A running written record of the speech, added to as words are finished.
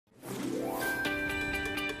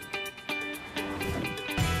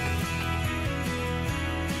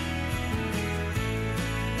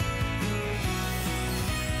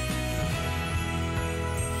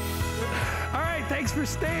Thanks for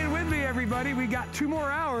staying with me, everybody. We got 2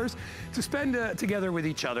 more hours to spend together with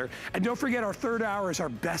each other. And don't forget, our 3rd hour is our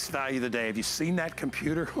best value of the day. Have you seen that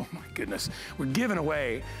computer? Oh my goodness. We're giving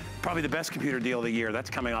away probably the best computer deal of the year.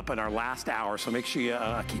 That's coming up in our last hour, so make sure you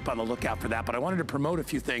keep on the lookout for that. But I wanted to promote a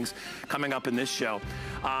few things coming up in this show.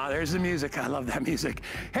 There's the music. I love that music.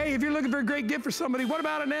 Hey, if you're looking for a great gift for somebody, what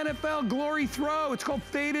about an NFL Glory Throw? It's called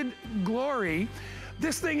Faded Glory.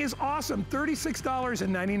 This thing is awesome,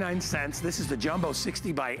 $36.99. This is the Jumbo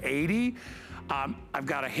 60 by 80. I've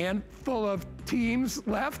got a handful of teams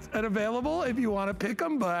left and available if you want to pick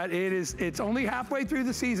them, but it's only halfway through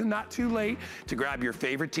the season, not too late to grab your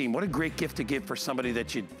favorite team. What a great gift to give for somebody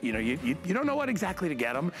that you don't know what exactly to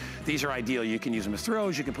get them. These are ideal. You can use them as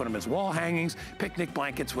throws, you can put them as wall hangings, picnic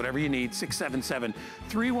blankets, whatever you need.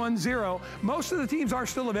 677-310. Most of the teams are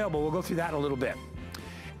still available. We'll go through that in a little bit.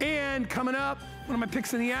 And coming up, one of my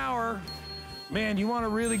picks in the hour, man, you want a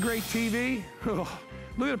really great TV? Oh,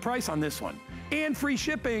 look at the price on this one. And free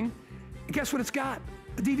shipping. And guess what it's got?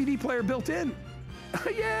 A DVD player built in.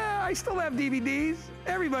 Yeah, I still have DVDs.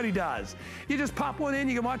 Everybody does. You just pop one in,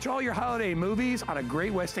 you can watch all your holiday movies on a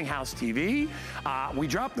great Westinghouse TV. We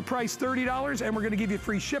dropped the price $30 and we're gonna give you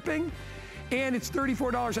free shipping. And it's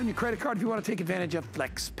 $34 on your credit card if you want to take advantage of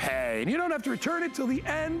FlexPay. And you don't have to return it till the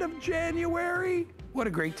end of January. What a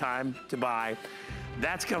great time to buy.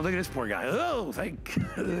 That's gonna, look at this poor guy. Oh,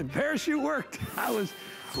 the parachute worked. I was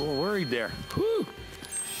a little worried there. Whew.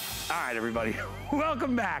 All right, everybody,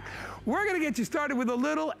 welcome back. We're gonna get you started with a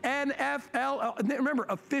little NFL. Remember,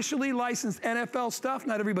 officially licensed NFL stuff.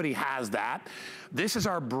 Not everybody has that. This is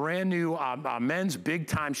our brand new men's big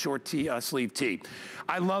time short sleeve tee.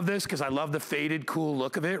 I love this because I love the faded cool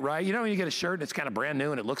look of it, right? You know when you get a shirt and it's kind of brand new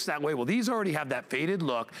and it looks that way? Well, these already have that faded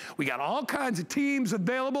look. We got all kinds of teams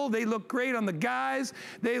available. They look great on the guys.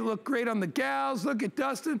 They look great on the gals. Look at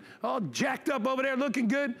Dustin, all jacked up over there, looking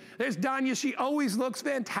good. There's Danya, she always looks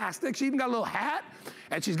fantastic. She even got a little hat.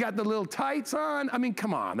 And she's got the little tights on. I mean,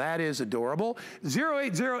 come on, that is adorable.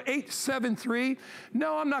 080873.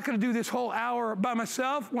 No, I'm not gonna do this whole hour by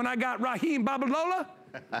myself when I got Raheem Babalola.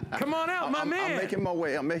 Come on out, my man. I'm making my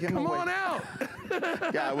way, Come on out.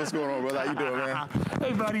 Yeah, what's going on, brother? How you doing, man?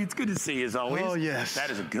 Hey, buddy, it's good to see you as always. Oh, yes. That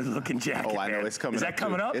is a good looking jacket, Oh, I know, man. it's coming up. Is that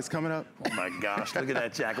coming up? It's coming up. Oh my gosh, look at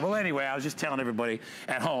that jacket. Well, anyway, I was just telling everybody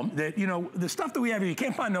at home that, you know, the stuff that we have here, you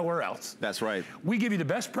can't find nowhere else. That's right. We give you the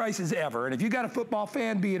best prices ever, and if you got a football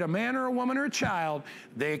fan, be it a man or a woman or a child,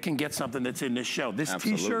 they can get something that's in this show. This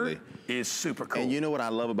t-shirt is super cool. And you know what I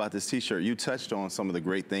love about this t-shirt? You touched on some of the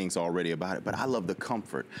great things already about it, but I love the comfort.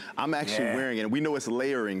 I'm actually wearing it, and we know it's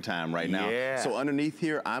layering time right now. Yeah. So underneath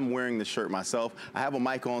here, I'm wearing the shirt myself. I have a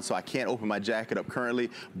mic on, so I can't open my jacket up currently,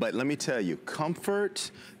 but let me tell you, comfort,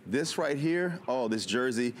 this right here, oh, this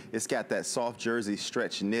jersey, it's got that soft jersey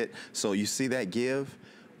stretch knit, so you see that give?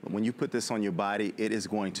 When you put this on your body, it is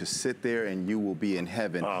going to sit there and you will be in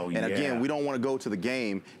heaven. Oh, and again, we don't want to go to the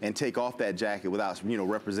game and take off that jacket without, you know,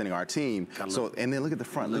 representing our team. So, and then look at the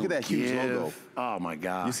front, look at that huge logo. Oh my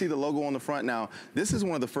God. You see the logo on the front now? This is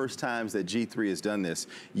one of the first times that G3 has done this.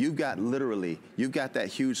 You've got literally, you've got that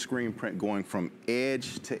huge screen print going from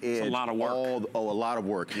edge to edge. It's a lot of work. A lot of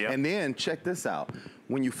work. Yep. And then check this out.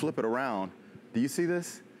 When you flip it around, do you see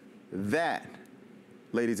this? That,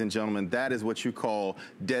 ladies and gentlemen, that is what you call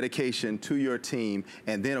dedication to your team.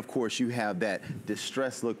 And then, of course, you have that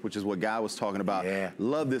distressed look, which is what Guy was talking about. Yeah.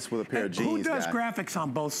 Love this with a pair of jeans, who does Guy. graphics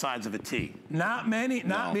on both sides of a tee? Not many.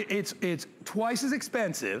 It's twice as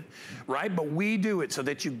expensive, right? But we do it so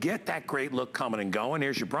that you get that great look coming and going.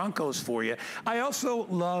 Here's your Broncos for you. I also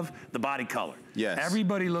love the body color. Yes.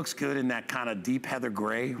 Everybody looks good in that kind of deep heather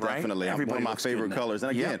gray, right? Definitely. Everybody one of my favorite colors.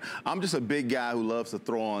 And again, I'm just a big guy who loves to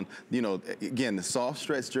throw on, you know, again, the soft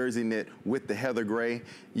stretch jersey knit with the heather gray.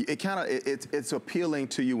 It kind of, it's appealing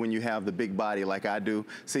to you when you have the big body like I do.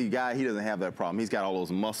 See, Guy, he doesn't have that problem. He's got all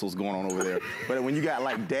those muscles going on over there. But when you got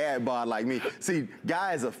like dad bod like me, see,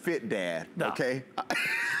 Guy is a fit dad, okay?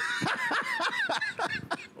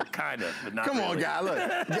 Kind of, but not Come on, really. Guy,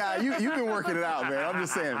 look. Guy, you've been working it out, man. I'm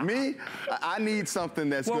just saying, me, I need something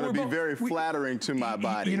that's gonna be very flattering to my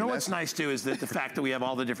body. You know what's nice too is that the fact that we have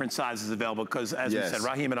all the different sizes available, because as we said,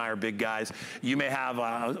 Raheem and I are big guys. You may have,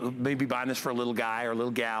 maybe buying this for a little guy or a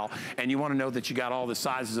little gal, and you wanna know that you got all the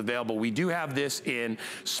sizes available. We do have this in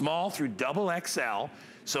small through double XL.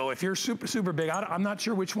 So if you're super, super big, I'm not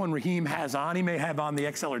sure which one Raheem has on. He may have on the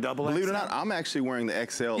XL or double XL. Believe it or not, I'm actually wearing the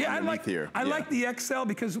XL underneath here. I like the XL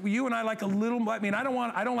because you and I like a little, I mean, I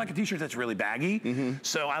don't like a t-shirt that's really baggy.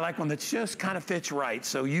 So I like one that just kind of fits right.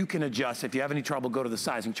 So you can adjust. If you have any trouble, go to the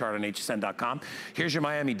sizing chart on hsn.com. Here's your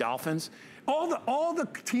Miami Dolphins. All the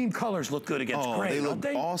team colors look good against gray, don't they?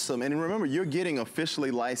 They look awesome. And remember, you're getting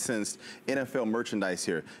officially licensed NFL merchandise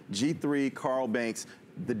here. G3, Carl Banks.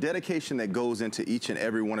 The dedication that goes into each and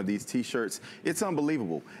every one of these t-shirts, it's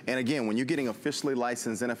unbelievable. And again, when you're getting officially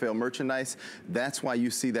licensed NFL merchandise, that's why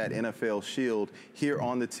you see that NFL shield here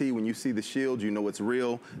on the tee. When you see the shield, you know it's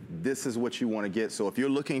real. This is what you want to get. So if you're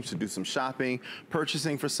looking to do some shopping,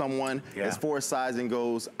 purchasing for someone, as far as sizing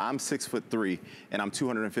goes, I'm 6'3" and I'm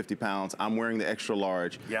 250 pounds. I'm wearing the extra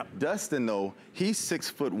large. Dustin, though, he's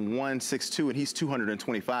 6'1", 6'2", and he's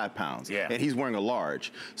 225 pounds. And he's wearing a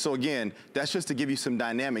large. So again, that's just to give you some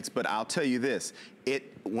dynamics, but I'll tell you this,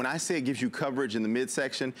 when I say it gives you coverage in the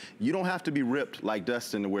midsection, you don't have to be ripped like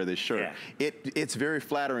Dustin to wear this shirt. It's very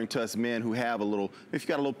flattering to us men who have a little, if you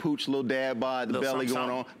got a little pooch, a little dad bod, the belly going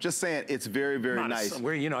on, just saying it's very, very nice.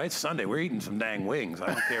 You know, it's Sunday, we're eating some dang wings. I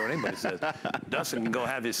don't care what anybody says. Dustin can go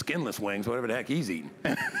have his skinless wings, whatever the heck he's eating.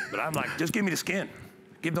 But I'm like, just give me the skin.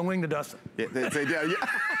 Give the wing to Dustin.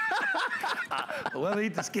 We'll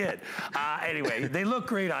eat the skin. Anyway, they look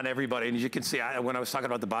great on everybody. And as you can see, when I was talking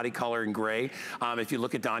about the body color in gray, if you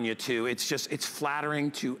look at Danya too, it's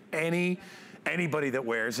flattering to anybody that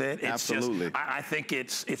wears it. It's Absolutely. I think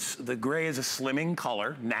the gray is a slimming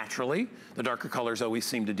color, naturally. The darker colors always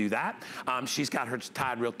seem to do that. She's got hers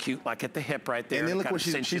tied real cute, like at the hip right there. And then look what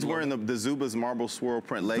she's wearing, the Zubaz marble swirl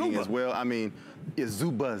print legging as well. I mean, it's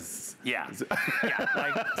Zubaz.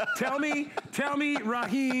 Like, tell me,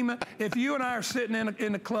 Raheem, if you and I are sitting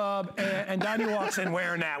in a club and Danya walks in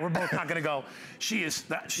wearing that, we're both not gonna go, has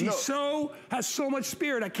so much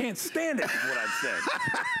spirit, I can't stand it, is what I'd say.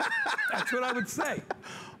 That's what I would say.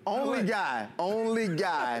 Only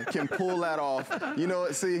guy can pull that off. You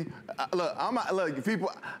know, see, look,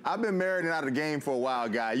 people, I've been married and out of the game for a while,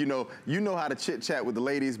 guy. You know how to chit chat with the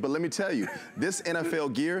ladies, but let me tell you, this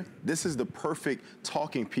NFL gear, this is the perfect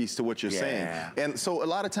talking piece to what you're saying. And so a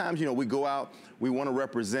lot of times, you know, we go out, we want to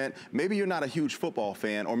represent. Maybe you're not a huge football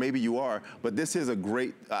fan, or maybe you are, but this is a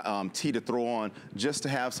great tee to throw on just to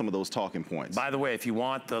have some of those talking points. By the way, if you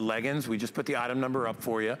want the leggings, we just put the item number up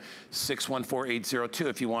for you, 614802.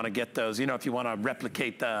 If you want to get those, you know, if you want to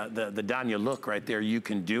replicate the Danya look right there, you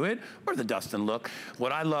can do it, or the Dustin look.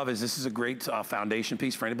 What I love is this is a great foundation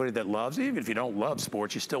piece for anybody that loves, even if you don't love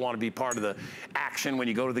sports, you still want to be part of the action when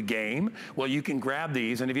you go to the game. Well, you can grab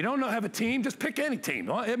these, and if you don't have a team, just pick any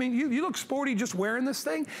team. I mean, you look sporty just wearing this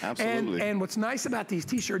thing. Absolutely. And what's nice about these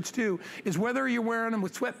t-shirts too is whether you're wearing them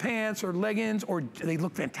with sweatpants or leggings, or they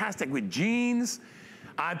look fantastic with jeans,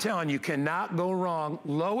 I'm telling you, cannot go wrong.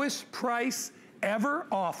 Lowest price ever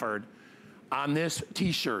offered on this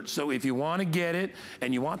t-shirt. So if you want to get it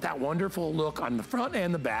and you want that wonderful look on the front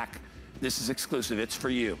and the back, this is exclusive. It's for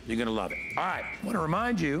you. You're going to love it. All right, I want to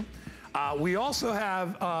remind you, we also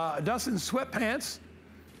have Dustin's sweatpants.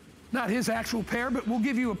 Not his actual pair, but we'll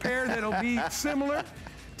give you a pair that'll be similar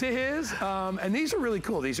to his. And these are really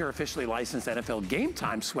cool. These are officially licensed NFL Game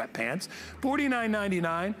Time sweatpants,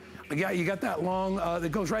 $49.99. You got that long,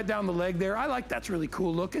 that goes right down the leg there. I like that's really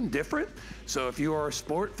cool looking, different. So if you are a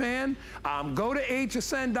sport fan, go to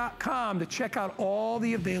hsn.com to check out all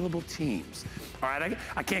the available teams. All right,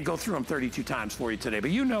 I can't go through them 32 times for you today,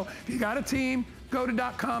 but you know, if you got a team, go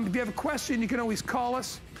to .com. If you have a question, you can always call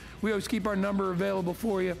us. We always keep our number available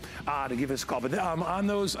for you to give us a call. But on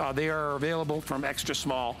those, they are available from extra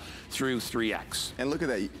small through 3X. And look at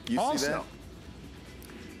that. You also, see that?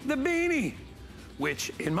 The beanie,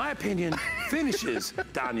 which, in my opinion, finishes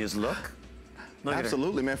Danya's look. Look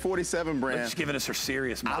Absolutely, man. 47 brand. She's giving us her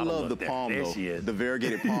serious model I love the there. palm, there though. She is. The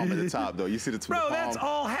variegated palm at the top, though. You see the palm? Bro, that's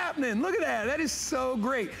all happening. Look at that. That is so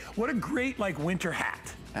great. What a great, like, winter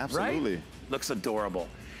hat. Absolutely. Right? Looks adorable.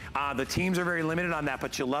 The teams are very limited on that,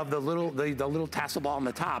 but you love the little tassel ball on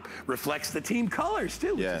the top. Reflects the team colors,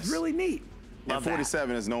 too, which is really neat. Love and 47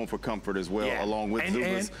 that. Is known for comfort as well, along with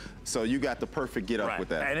Zubaz. So you got the perfect get up with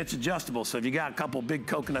that. And it's adjustable, so if you got a couple big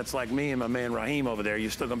coconuts like me and my man Raheem over there,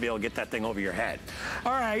 you're still gonna be able to get that thing over your head.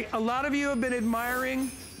 All right, a lot of you have been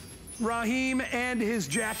admiring Raheem and his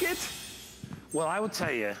jacket. Well, I will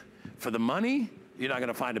tell you, for the money, you're not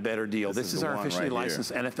gonna find a better deal. This is our officially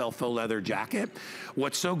licensed NFL faux leather jacket.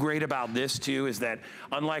 What's so great about this too is that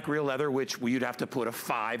unlike real leather, which you'd have to put a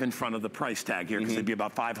 5 in front of the price tag here because it'd be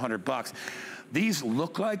about $500, these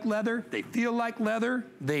look like leather, they feel like leather,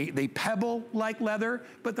 they pebble like leather,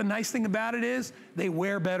 but the nice thing about it is they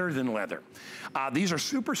wear better than leather. These are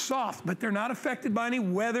super soft, but they're not affected by any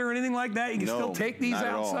weather or anything like that. You can still take these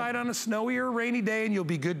outside on a snowy or rainy day and you'll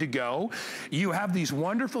be good to go. You have these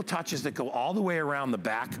wonderful touches that go all the way around the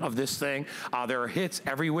back of this thing. There are hits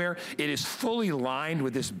everywhere. It is fully lined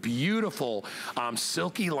with this beautiful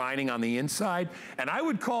silky lining on the inside, and I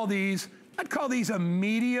would call these I'd call these a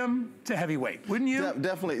medium to heavyweight, wouldn't you?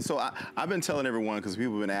 Definitely. So I've been telling everyone, because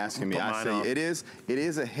people have been asking me, I say it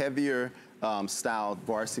is a heavier style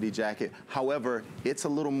varsity jacket. However, it's a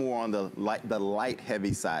little more on the light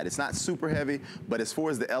heavy side. It's not super heavy, but as far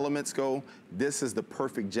as the elements go, this is the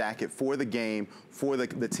perfect jacket for the game, for the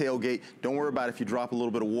tailgate. Don't worry about if you drop a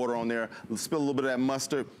little bit of water on there, spill a little bit of that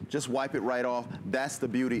mustard, just wipe it right off. That's the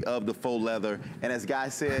beauty of the faux leather. And as Guy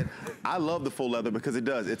said, I love the faux leather because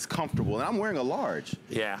it's comfortable. And I'm wearing a large.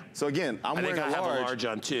 Yeah. So again, I'm wearing a large. I think I have a large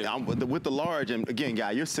on too. With the large, and again,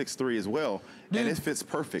 Guy, you're 6'3" as well. Dude, and it fits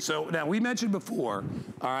perfect. So now we mentioned before,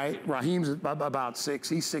 all right, Raheem's about 6,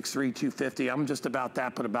 he's 6'3", 250. I'm just about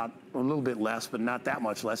that, but about a little bit less, but not that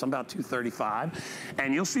much less. I'm about 235.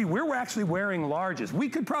 And you'll see we're actually wearing larges. We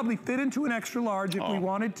could probably fit into an extra large if we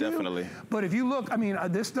wanted to. Definitely. But if you look, I mean,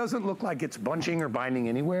 this doesn't look like it's bunching or binding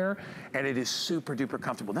anywhere, and it is super duper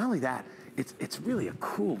comfortable. Not only that, it's really a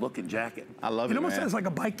cool looking jacket. I love it, It almost has like a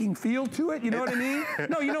biking feel to it, you know what I mean?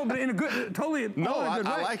 No, you know, but in a good, totally. No, I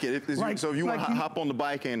like it. So if you want to hop on the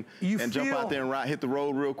bike and jump out there and hit the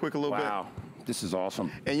road real quick a little bit. Wow, this is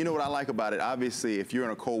awesome. And you know what I like about it? Obviously, if you're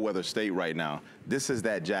in a cold weather state right now, this is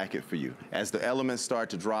that jacket for you. As the elements start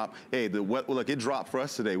to drop, hey, look, it dropped for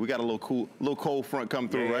us today. We got a little cold front come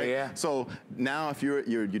through, right? Yeah. So now if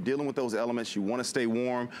you're dealing with those elements, you want to stay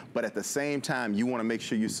warm, but at the same time, you want to make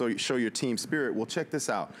sure you show your team spirit. Well, check this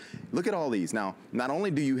out. Look at all these. Now, not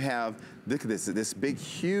only do you have, look at this big,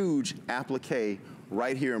 huge applique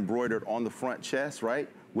right here embroidered on the front chest, right?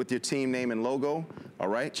 With your team name and logo, all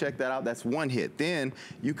right? Check that out, that's one hit. Then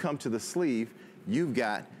you come to the sleeve, you've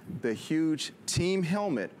got the huge team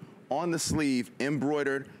helmet on the sleeve,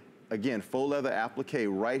 embroidered, again, faux leather applique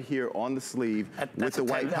right here on the sleeve with the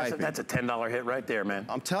white piping. That's a $10 hit right there, man.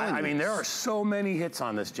 I'm telling you. I mean, there are so many hits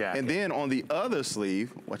on this jacket. And then on the other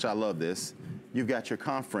sleeve, which I love this, you've got your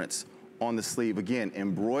conference on the sleeve, again,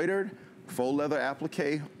 embroidered, faux leather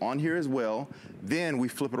applique on here as well. Then we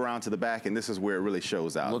flip it around to the back, and this is where it really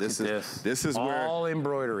shows out. Look at this. This is where all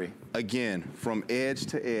embroidery. Again, from edge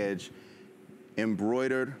to edge,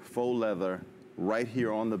 embroidered faux leather right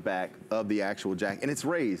here on the back of the actual jacket. And it's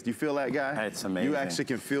raised. You feel that, Guy? It's amazing. You actually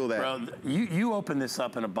can feel that. Bro, you open this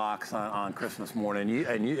up in a box on Christmas morning,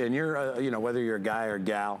 and you're, you know, whether you're a guy or a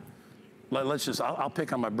gal, I'll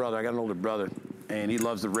pick on my brother. I got an older brother, and he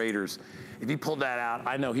loves the Raiders. If he pulled that out,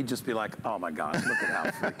 I know he'd just be like, oh my gosh, look at how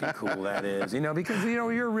freaking cool that is. You know, because, you know,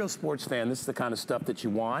 you're a real sports fan. This is the kind of stuff that you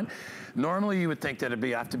want. Normally, you would think that it'd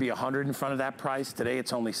have to be $100 in front of that price. Today,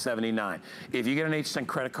 it's only $79. If you get an HSN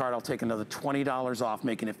credit card, I'll take another $20 off,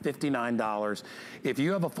 making it $59. If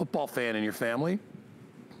you have a football fan in your family,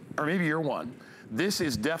 or maybe you're one, this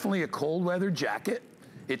is definitely a cold weather jacket.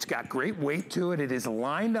 It's got great weight to it. It is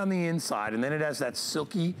lined on the inside, and then it has that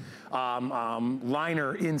silky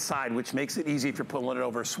liner inside, which makes it easy if you're pulling it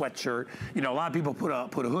over a sweatshirt. You know, a lot of people put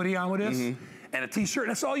a hoodie on with this and a t-shirt.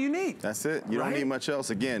 That's all you need. That's it. You don't need much else.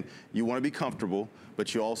 Again, you want to be comfortable,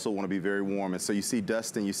 but you also want to be very warm. And so you see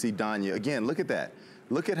Dustin, you see Danya. Again, look at that.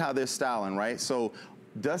 Look at how they're styling, right? So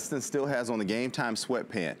Dustin still has on the Game Time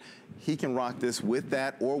sweatpant. He can rock this with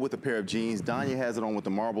that or with a pair of jeans. Danya has it on with the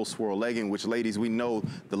marble swirl legging, which, ladies, we know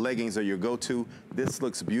the leggings are your go-to. This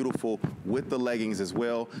looks beautiful with the leggings as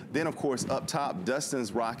well. Then, of course, up top,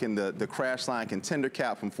 Dustin's rocking the Crash Line contender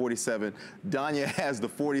cap from 47. Danya has the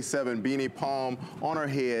 47 beanie palm on her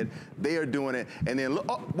head. They are doing it. And then,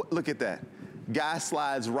 look at that. Guy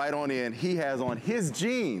slides right on in. He has on his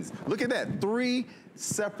jeans. Look at that. 3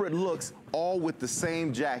 separate looks, all with the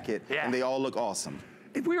same jacket, and they all look awesome.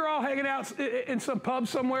 If we were all hanging out in some pub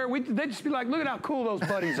somewhere, they'd just be like, look at how cool those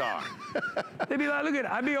buddies are. They'd be like, look at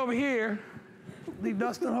it, I'd be over here, leave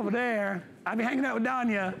Dustin over there, I'd be hanging out with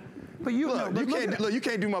Danya. But you you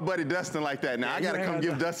can't do my buddy Dustin like that now. I gotta come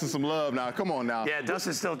give Dustin some love now. Come on now. Yeah,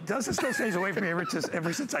 Dustin still stays away from me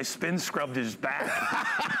ever since I spin scrubbed his back.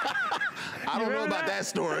 I don't know about that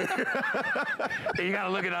story. You gotta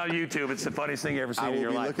look it on YouTube. It's the funniest thing you ever seen in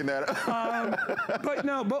your life. I will be looking at it. But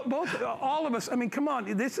no, all of us. I mean, come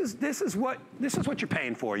on. This is what you're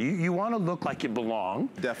paying for. You want to look like you belong.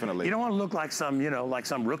 Definitely. You don't want to look like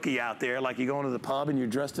some rookie out there. Like you go into the pub and you're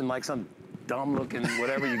dressed in like some dumb looking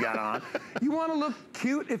whatever you got on. You want to look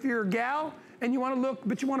cute if you're a gal. And you want to look,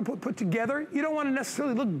 but you want to put together. You don't want to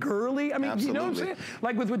necessarily look girly. I mean, you know what I'm saying?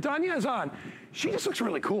 Like with what Danya is on, she just looks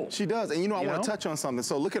really cool. She does, and I want to touch on something.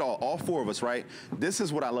 So look at all 4 of us, right? This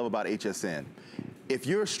is what I love about HSN. If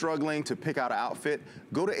you're struggling to pick out an outfit,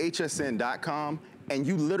 go to hsn.com, and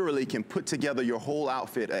you literally can put together your whole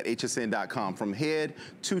outfit at hsn.com from head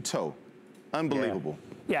to toe. Unbelievable.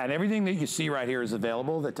 Yeah. Yeah, and everything that you see right here is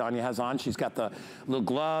available that Tanya has on. She's got the little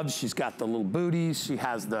gloves, she's got the little booties, she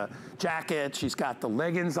has the jacket, she's got the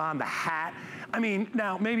leggings on, the hat. I mean,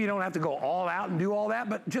 now maybe you don't have to go all out and do all that,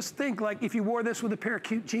 but just think like if you wore this with a pair of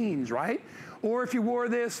cute jeans, right? Or if you wore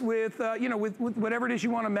this with, you know, with whatever it is you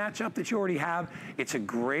want to match up that you already have, it's a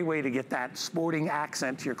great way to get that sporting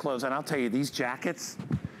accent to your clothes. And I'll tell you, these jackets,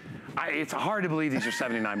 it's hard to believe these are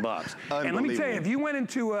 79 bucks. And let me tell you, if you went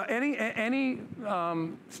into any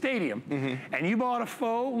stadium and you bought a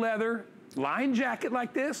faux leather lined jacket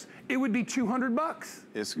like this, it would be 200 bucks.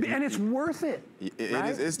 And it's worth it.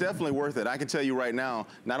 It's definitely worth it. I can tell you right now,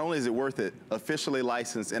 not only is it worth it, officially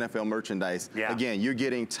licensed NFL merchandise. Yeah. Again, you're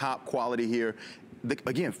getting top quality here.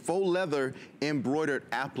 Again, faux leather embroidered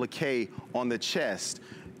applique on the chest.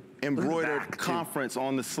 Embroidered conference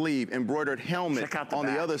on the sleeve, embroidered helmet on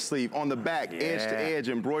the other sleeve, on the back, edge to edge,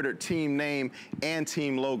 embroidered team name and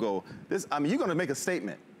team logo. This, I mean, you're gonna make a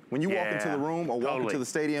statement. When you walk into the room or walk into the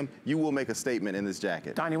stadium, you will make a statement in this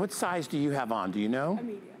jacket. Tanya, what size do you have on? Do you know? A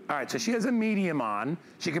medium. All right, so she has a medium on.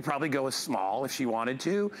 She could probably go a small if she wanted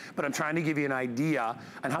to, but I'm trying to give you an idea.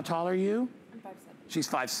 And how tall are you? I'm 5'7". She's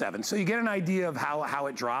 5'7", so you get an idea of how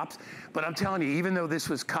it drops. But I'm telling you, even though this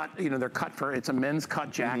was cut, you know, they're cut for, it's a men's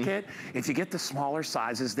cut jacket. If you get the smaller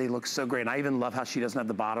sizes, they look so great. And I even love how she doesn't have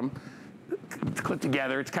the bottom clipped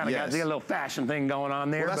together. It's kind of got a little fashion thing going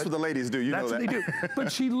on there. Well, that's what the ladies do. You know that. That's what they do. But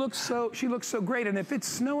she looks so great. And if it's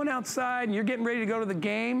snowing outside and you're getting ready to go to the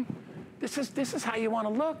game, this is how you want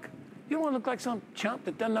to look. You don't want to look like some chump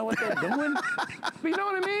that doesn't know what they're doing. But you know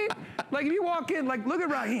what I mean? Like if you walk in, like look at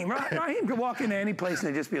Raheem. Raheem could walk into any place and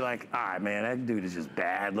they'd just be like, all right, man, that dude is just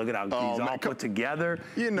bad. Look at how he's all put together.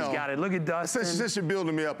 You know, he's got it. Look at Dustin. Since you're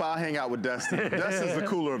building me up, I'll hang out with Dustin. Dustin's the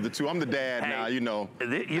cooler of the two. I'm the dad now, you know.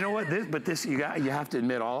 You know what? You have to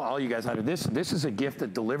admit, all you guys have to. This is a gift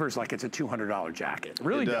that delivers like it's a $200 jacket. It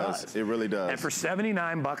really does. It really does. And for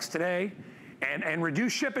 79 bucks today. And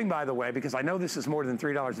reduce shipping, by the way, because I know this is more than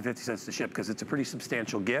 $3.50 to ship because it's a pretty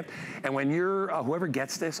substantial gift. And when whoever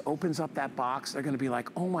gets this opens up that box, they're going to be like,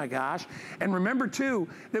 oh my gosh. And remember too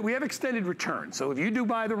that we have extended return. So if you do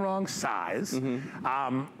buy the wrong size,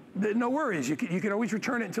 no worries, you can always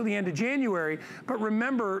return it until the end of January. But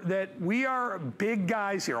remember that we are big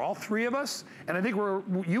guys here, all three of us, and I think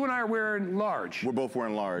you and I are wearing large. We're both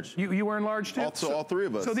wearing large. You wearing large too? So all three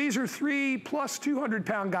of us. So these are 3 plus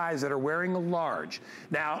 200-pound guys that are wearing a large.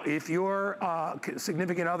 Now, if your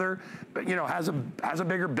significant other, you know, has a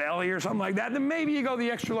bigger belly or something like that, then maybe you go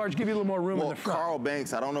the extra large, give you a little more room in the front. Carl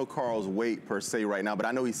Banks, I don't know Carl's weight per se right now, but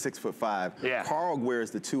I know he's 6'5". Yeah. Carl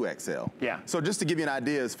wears the 2XL. Yeah. So just to give you an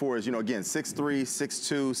idea, as far as, you know, again, 6'3",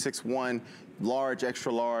 6'2", 6'1", large,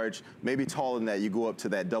 extra large, maybe taller than that, you go up to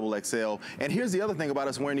that double XL. And here's the other thing about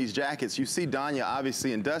us wearing these jackets. You see Danya,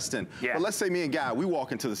 obviously, and Dustin. Yeah. But let's say me and Guy, we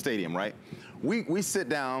walk into the stadium, right? We sit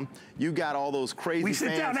down, you got all those crazy We sit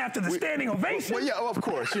fans. down after the standing ovation. Well, yeah, of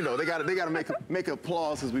course, you know, they gotta make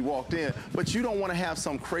applause as we walked in. But you don't want to have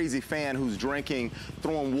some crazy fan who's drinking,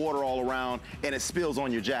 throwing water all around, and it spills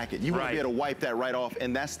on your jacket. You want to be able to wipe that right off,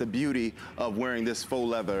 and that's the beauty of wearing this faux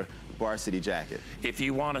leather varsity jacket. If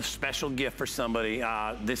you want a special gift for somebody,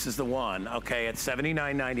 this is the one, okay? At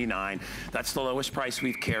 $79.99. That's the lowest price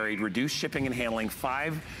we've carried. Reduced shipping and handling.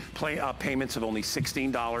 5 payments of only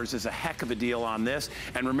 $16 is a heck of a deal on this.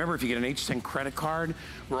 And remember, if you get an HSN credit card,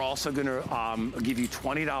 we're also gonna give you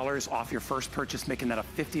 $20 off your first purchase, making that a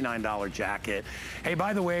 $59 jacket. Hey,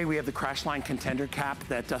 by the way, we have the Crash Line Contender cap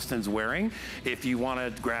that Dustin's wearing. If you wanna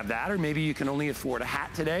grab that, or maybe you can only afford a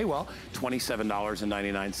hat today, well,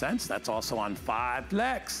 $27.99. That's also on 5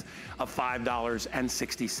 flex of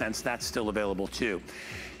 $5.60. That's still available too.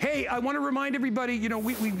 Hey, I want to remind everybody, you know,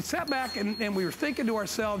 we sat back and we were thinking to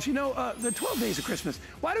ourselves, you know, the 12 days of Christmas,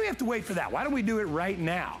 why do we have to wait for that? Why don't we do it right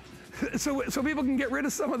now? So people can get rid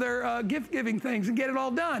of some of their gift-giving things and get it all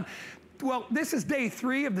done. Well, this is day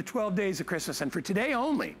 3 of the 12 days of Christmas, and for today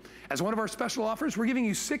only, as one of our special offers, we're giving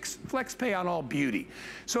you 6 flex pay on all beauty.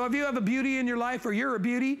 So if you have a beauty in your life, or you're a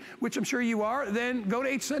beauty, which I'm sure you are, then go to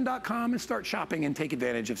hsn.com and start shopping and take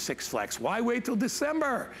advantage of 6 flex. Why wait till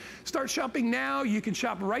December? Start shopping now. You can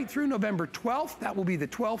shop right through November 12th. That will be the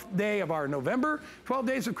 12th day of our November 12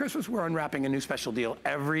 days of Christmas. We're unwrapping a new special deal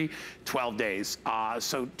every 12 days.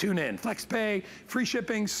 So tune in. Flex pay, free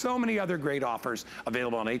shipping, so many other great offers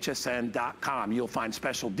available on hsn.com. You'll find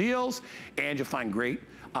special deals and you'll find great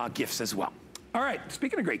gifts as well. All right,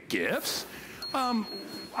 speaking of great gifts,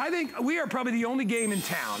 I think we are probably the only game in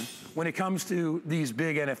town when it comes to these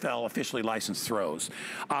big NFL officially licensed throws.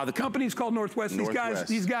 The company's called Northwest.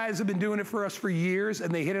 These guys have been doing it for us for years,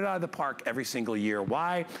 and they hit it out of the park every single year.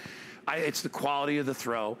 Why? It's the quality of the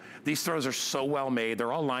throw. These throws are so well made.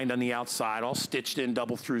 They're all lined on the outside, all stitched in,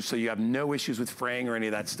 double through, so you have no issues with fraying or any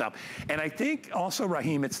of that stuff. And I think also,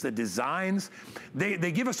 Raheem, it's the designs.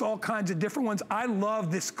 They give us all kinds of different ones. I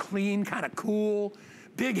love this clean, kind of cool,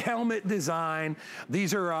 big helmet design.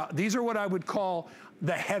 These are what I would call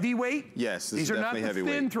the heavyweight. Yes, these are not the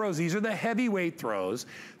thin throws. These are the heavyweight throws.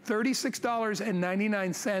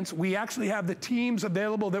 $36.99. We actually have the teams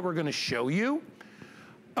available that we're going to show you.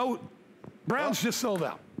 Oh, Browns just sold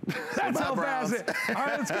out. That's how fast it. All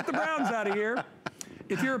right, let's get the Browns out of here.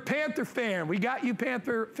 If you're a Panther fan, we got you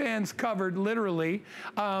Panther fans covered, literally.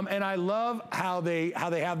 And I love how they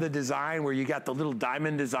have the design where you got the little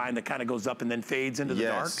diamond design that kind of goes up and then fades into the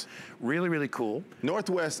dark. Really, really cool.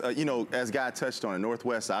 Northwest, you know, as Guy touched on it,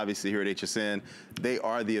 Northwest, obviously here at HSN, they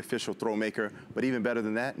are the official throw maker. But even better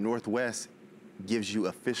than that, Northwest gives you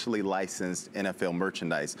officially licensed NFL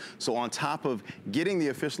merchandise. So on top of getting the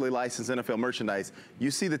officially licensed NFL merchandise, you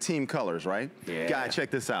see the team colors, right? Yeah. Guy, check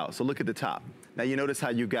this out. So look at the top. Now you notice how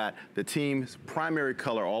you got the team's primary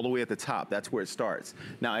color all the way at the top. That's where it starts.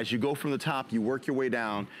 Now as you go from the top, you work your way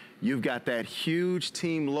down, you've got that huge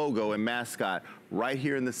team logo and mascot right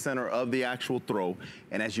here in the center of the actual throw.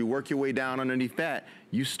 And as you work your way down underneath that,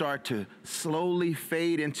 you start to slowly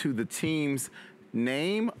fade into the team's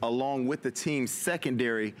name along with the team's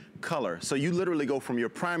secondary color. So you literally go from your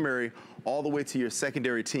primary all the way to your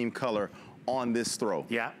secondary team color on this throw.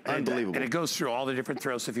 Yeah, unbelievable. And it goes through all the different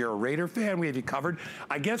throws. So if you're a Raider fan, we have you covered.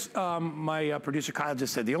 I guess my producer Kyle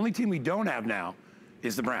just said the only team we don't have now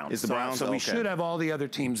is the Browns. Is the Browns? So we should have all the other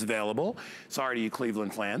teams available. Sorry to you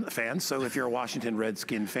Cleveland fans. So if you're a Washington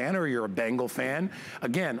Redskin fan or you're a Bengal fan,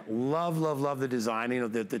 again, love, love, love the design. You know,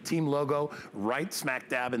 the team logo right smack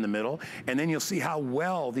dab in the middle. And then you'll see how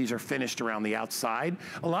well these are finished around the outside.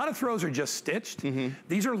 A lot of throws are just stitched.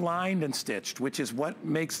 These are lined and stitched, which is what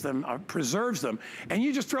makes them, preserves them. And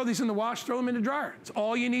you just throw these in the wash, throw them in the dryer. It's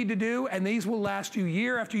all you need to do, and these will last you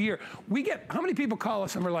year after year. We get, how many people call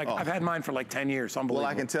us and we're like, I've had mine for like 10 years. Well,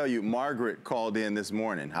 I can tell you, Margaret called in this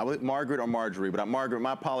morning. Margaret or Marjorie, but Margaret,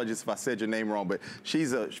 my apologies if I said your name wrong, but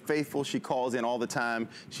she's faithful. She calls in all the time.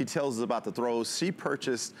 She tells us about the throws. She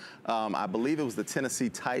purchased, I believe it was the Tennessee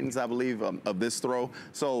Titans, I believe, of this throw.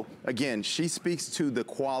 So again, she speaks to the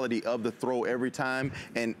quality of the throw every time,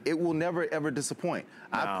 and it will never, ever disappoint.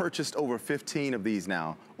 No. I've purchased over 15 of these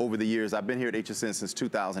now over the years. I've been here at HSN since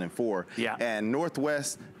 2004. Yeah. And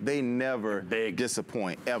Northwest, they never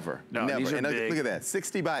disappoint, ever. No, never. These are and big. Look at that,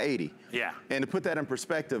 60 by 80. Yeah. And to put that in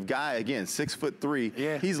perspective, Guy, again,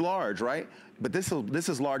 6'3", he's large, right? But this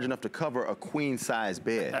is large enough to cover a queen size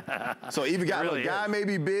bed. So even Guy may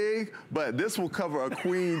be big, but this will cover a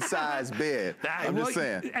queen size bed. I'm just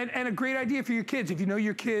saying. And a great idea for your kids. If you know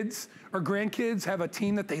your kids or grandkids have a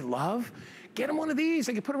team that they love, get them one of these.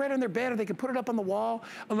 They can put it right on their bed, or they can put it up on the wall.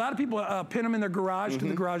 A lot of people pin them in their garage to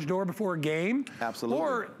the garage door before a game. Absolutely.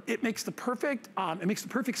 Or it makes the perfect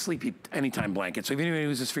sleepy anytime blanket. So if anyone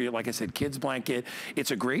uses this for your, like I said, kids blanket,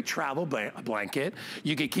 it's a great travel blanket.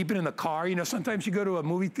 You can keep it in the car. You know, sometimes you go to a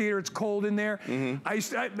movie theater, it's cold in there.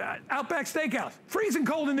 Outback Steakhouse, freezing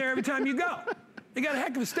cold in there every time you go. They got a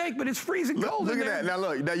heck of a steak, but it's freezing cold in there. Look at that. Now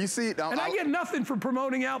look, now you see. And I get nothing for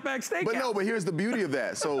promoting Outback Steakhouse. But here's the beauty of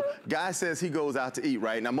that. So Guy says he goes out to eat,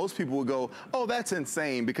 right? Now most people will go, oh, that's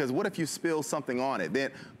insane, because what if you spill something on it?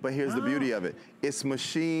 But here's the beauty of it. It's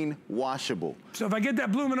machine washable. So if I get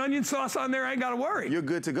that bloomin' onion sauce on there, I ain't gotta worry. You're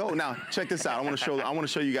good to go. Now check this out. I want to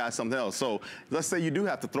show you guys something else. So let's say you do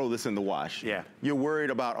have to throw this in the wash. Yeah. You're worried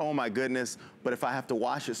about, oh my goodness, but if I have to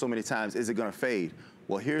wash it so many times, is it gonna fade?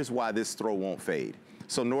 Well, here's why this throw won't fade.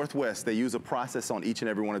 So Northwest, they use a process on each and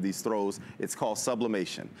every one of these throws. It's called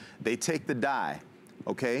sublimation. They take the dye,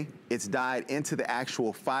 okay? It's dyed into the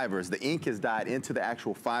actual fibers. The ink is dyed into the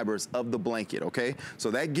actual fibers of the blanket, okay?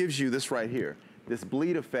 So that gives you this right here. This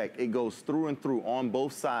bleed effect, it goes through and through on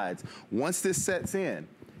both sides. Once this sets in,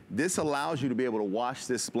 this allows you to be able to wash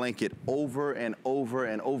this blanket over and over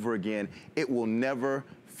and over again. It will never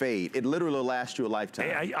fade. It literally will last you a lifetime.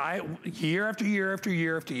 Year after year after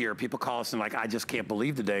year after year, people call us and like, I just can't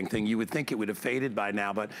believe the dang thing. You would think it would have faded by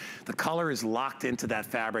now, but the color is locked into that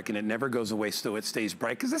fabric and it never goes away, so it stays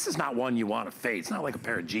bright. Because this is not one you want to fade. It's not like a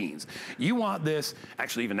pair of jeans. You want this,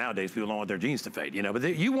 actually even nowadays people don't want their jeans to fade, you know,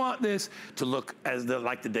 but you want this to look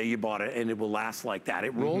like the day you bought it, and it will last like that.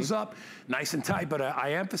 It rolls up nice and tight, but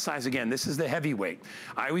I emphasize again, this is the heavyweight.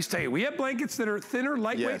 I always tell you, we have blankets that are thinner,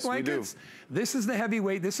 lightweight blankets. We do. This is the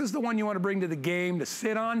heavyweight. This This is the one you want to bring to the game to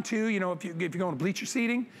sit on too. You know, if you're going to bleacher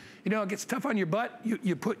seating, you know, it gets tough on your butt.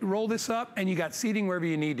 You roll this up and you got seating wherever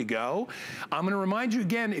you need to go. I'm going to remind you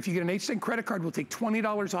again, if you get an HSN credit card, we'll take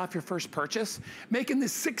 $20 off your first purchase, making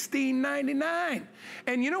this $16.99.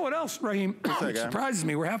 And you know what else, Raheem, surprises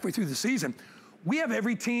me? We're halfway through the season. We have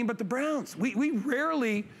every team but the Browns. We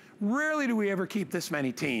rarely do we ever keep this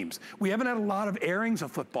many teams. We haven't had a lot of airings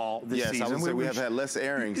of football this season. Yes, I would say we have had less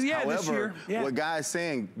airings. Yeah, however, this year, what Guy is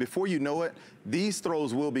saying, before you know it, these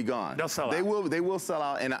throws will be gone. They'll sell out. They will sell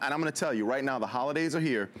out, and I'm gonna tell you, right now, the holidays are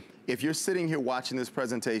here. If you're sitting here watching this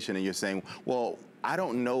presentation and you're saying, well, I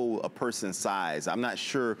don't know a person's size, I'm not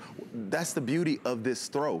sure, that's the beauty of this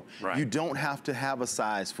throw. Right. You don't have to have a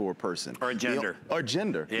size for a person. Or a gender. Or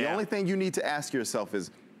gender. Yeah. The only thing you need to ask yourself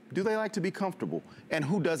is, do they like to be comfortable? And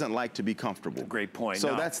who doesn't like to be comfortable? Great point.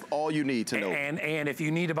 So that's all you need to know. And if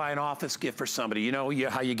you need to buy an office gift for somebody, you know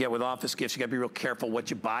how you get with office gifts, you gotta be real careful what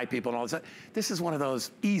you buy people and all that. This is one of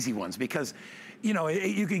those easy ones because, you know,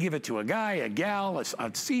 you could give it to a guy, a gal,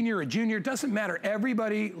 a senior, a junior, it doesn't matter.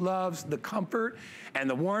 Everybody loves the comfort and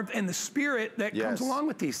the warmth and the spirit that comes along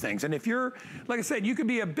with these things. And if you're, like I said, you could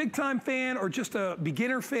be a big time fan or just a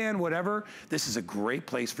beginner fan, whatever, this is a great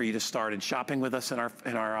place for you to start. And shopping with us in our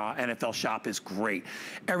NFL shop is great.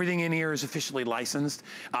 Everything in here is officially licensed.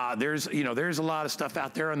 There's a lot of stuff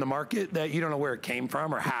out there on the market that you don't know where it came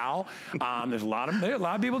from or how. There's a lot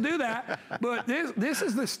of people do that. But this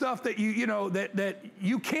is the stuff that that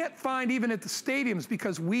you can't find even at the stadiums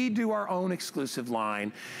because we do our own exclusive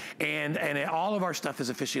line, and all of our stuff is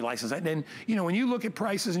officially licensed. And you know, when you look at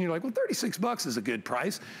prices and you're like, well, $36 is a good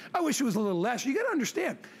price. I wish it was a little less. You got to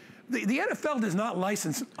understand. The NFL does not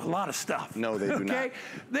license a lot of stuff. No, they do not.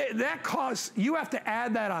 That costs, you have to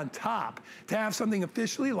add that on top to have something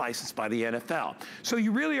officially licensed by the NFL. So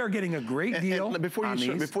you really are getting a great deal. And before you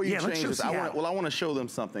change this, I want to show them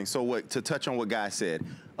something. So to touch on what Guy said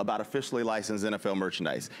about officially licensed NFL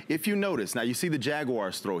merchandise. If you notice, now you see the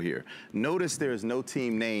Jaguars throw here. Notice there is no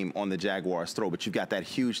team name on the Jaguars throw, but you've got that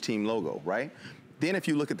huge team logo, right? Then if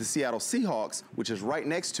you look at the Seattle Seahawks, which is right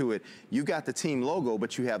next to it, you got the team logo,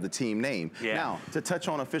 but you have the team name. Yeah. Now, to touch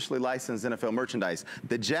on officially licensed NFL merchandise,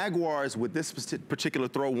 the Jaguars with this particular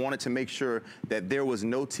throw wanted to make sure that there was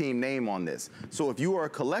no team name on this. So if you are a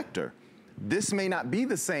collector, this may not be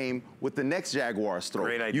the same with the next Jaguars throw.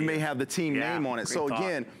 Great idea. You may have the team name on it. So thought.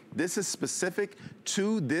 Again, this is specific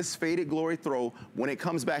to this Faded Glory throw. When it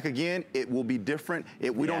comes back again, it will be different.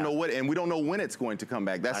 We don't know what, and we don't know when it's going to come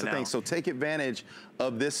back. That's the thing. So take advantage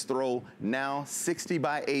of this throw now. 60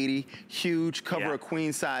 by 80, huge, cover a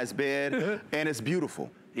queen size bed, and it's beautiful.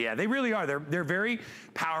 Yeah, they really are. They're very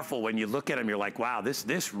powerful. When you look at them, you're like, wow,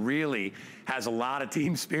 this really has a lot of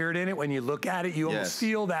team spirit in it. When you look at it, you almost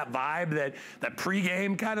feel that vibe, that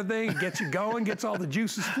pregame kind of thing. It gets you going, gets all the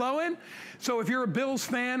juices flowing. So if you're a Bills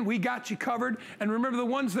fan, we got you covered. And remember, the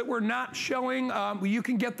ones that we're not showing, you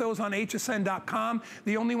can get those on hsn.com.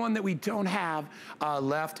 The only one that we don't have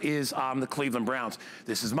left is the Cleveland Browns.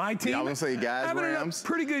 This is my team. Yeah, I was going to say, guys, having Rams. A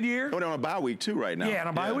pretty good year. Oh, they're on a bye week, too, right now. Yeah, on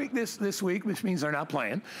a bye week this week, which means they're not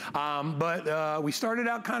playing. But we started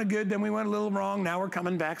out kind of good, then we went a little wrong. Now we're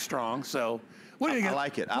coming back strong. So what do you think? I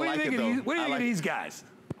like it. I like it, though. What do you think of these guys?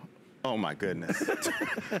 Oh, my goodness.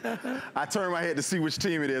 I turn my head to see which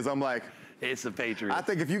team it is. I'm like, it's the Patriots. I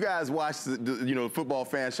think if you guys watch the Football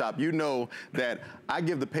Fan Shop, you know that I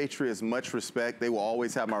give the Patriots much respect. They will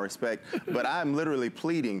always have my respect. But I'm literally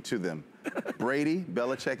pleading to them. Brady,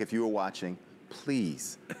 Belichick, if you were watching,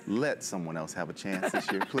 please let someone else have a chance this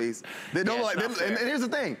year, please. They don't and here's the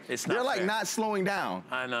thing. They're like not slowing down.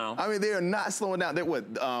 I know. I mean, they are not slowing down. They're what,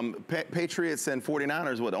 Patriots and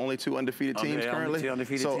 49ers, what, only two undefeated teams currently? Only two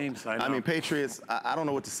undefeated teams, I know. I mean, Patriots, I don't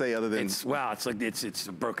know what to say other than. It's like it's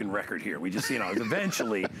a broken record here. We just,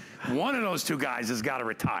 eventually one of those two guys has got to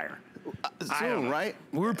retire. Soon, right?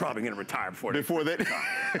 We're probably going to retire before that.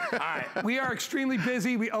 All right. We are extremely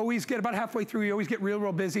busy. We always get about halfway through. We always get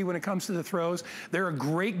real busy when it comes to the throws. They're a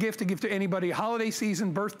great gift to give to anybody. Holiday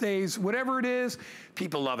season, birthdays, whatever it is,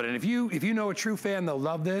 people love it. And if you know a true fan, they'll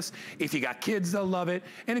love this. If you got kids, they'll love it.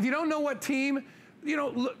 And if you don't know what team,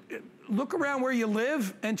 look around where you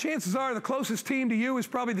live, and chances are the closest team to you is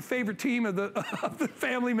probably the favorite team of the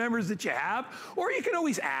family members that you have, or you can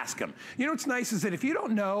always ask them. You know what's nice is that if you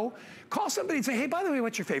don't know, call somebody and say, hey, by the way,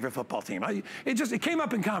 what's your favorite football team? It came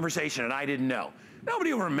up in conversation and I didn't know.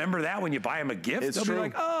 Nobody will remember that when you buy them a gift. They'll be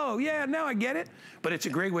like, oh, yeah, now I get it. But it's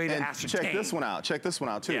a great way to ascertain. Check this one out. Check this one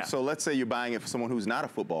out, too. Yeah. So let's say you're buying it for someone who's not a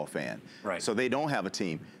football fan. Right. So they don't have a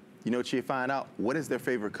team. You know what you find out? What is their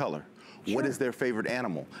favorite color? Sure. What is their favorite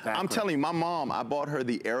animal? Exactly. I'm telling you, my mom, I bought her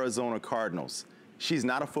the Arizona Cardinals. She's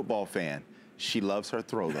not a football fan. She loves her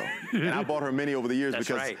throw, though. And I bought her many over the years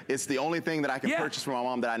because it's the only thing that I can purchase for my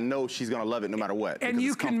mom that I know she's going to love it no matter what. And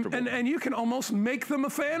you can almost make them a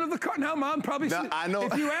fan of the Cardinals. Now, Mom probably I know.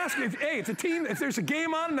 If you ask, if there's a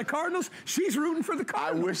game on in the Cardinals, she's rooting for the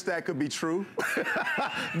Cardinals. I wish that could be true.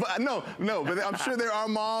 But no, but I'm sure there are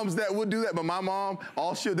moms that would do that. But my mom,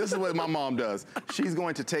 this is what my mom does. She's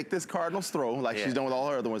going to take this Cardinals throw, like she's done with all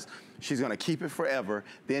her other ones. She's going to keep it forever.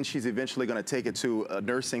 Then she's eventually going to take it to a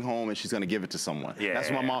nursing home and she's going to give it to someone. Yeah, that's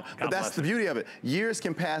my mom. But that's the beauty of it. Years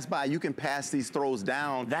can pass by. You can pass these throws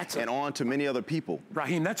down and on to many other people.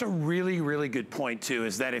 Raheem, that's a really, really good point too.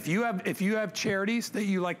 Is that if you have charities that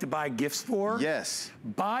you like to buy gifts for,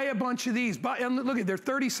 buy a bunch of these. And look, they're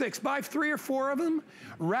 36. Buy 3 or 4 of them.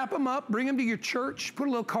 Wrap them up. Bring them to your church. Put a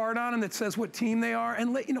little card on them that says what team they are.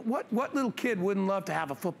 And let you know what little kid wouldn't love to have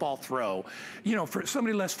a football throw, for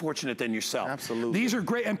somebody less fortunate than yourself. Absolutely. These are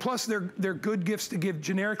great, and plus they're good gifts to give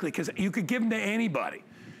generically because you could give them to anybody.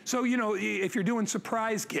 So, if you're doing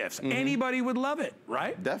surprise gifts, anybody would love it,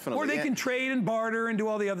 right? Definitely. Or they can trade and barter and do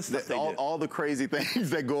all the other stuff they do. All the crazy things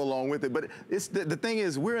that go along with it. But it's the thing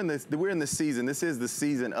is, we're in the season. This is the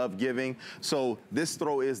season of giving. So this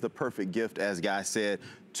throw is the perfect gift, as Guy said,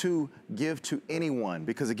 to give to anyone,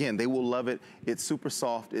 because again, they will love it. It's super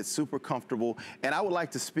soft, it's super comfortable. And I would like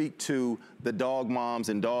to speak to the dog moms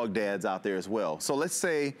and dog dads out there as well. So let's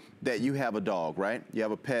say that you have a dog, right? You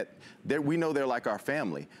have a pet. We know they're like our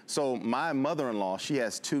family. So my mother-in-law, she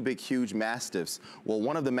has 2 big, huge Mastiffs. Well,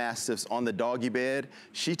 one of the Mastiffs on the doggy bed,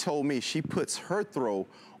 she told me she puts her throw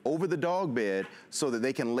over the dog bed so that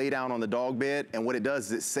they can lay down on the dog bed. And what it does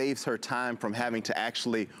is it saves her time from having to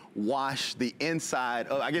actually wash the inside.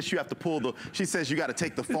 I guess you have to she says you got to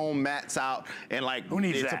take the foam mats out and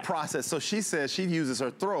it's a process. So she says she uses her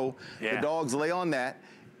throw. The dogs lay on that.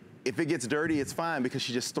 If it gets dirty, it's fine because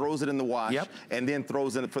she just throws it in the wash and then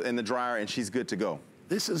throws it in the dryer and she's good to go.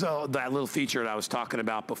 This is that little feature that I was talking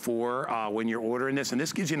about before when you're ordering this, and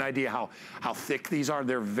this gives you an idea how thick these are.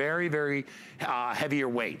 They're very, very heavier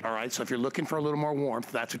weight, all right? So if you're looking for a little more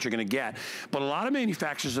warmth, that's what you're gonna get. But a lot of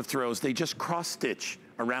manufacturers of throws, they just cross-stitch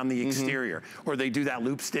around the exterior, or they do that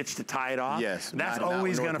loop stitch to tie it off. Yes, that's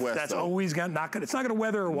always it's not gonna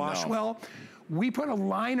weather or wash well. We put a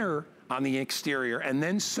liner on the exterior and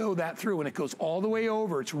then sew that through, and it goes all the way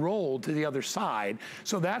over. It's rolled to the other side.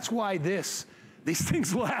 So that's why these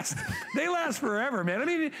things last. They last forever, man. I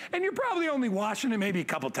mean, and you're probably only washing it maybe a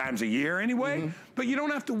couple times a year anyway, but you don't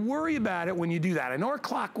have to worry about it when you do that. I know our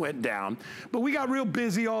clock went down, but we got real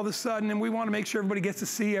busy all of a sudden, and we want to make sure everybody gets to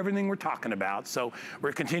see everything we're talking about. So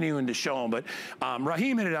we're continuing to show them. But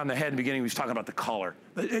Raheem hit it on the head in the beginning. He was talking about the color.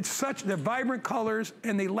 They're vibrant colors,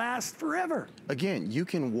 and they last forever. Again, you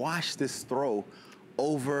can wash this throw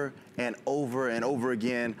over and over and over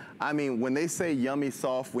again. I mean, when they say yummy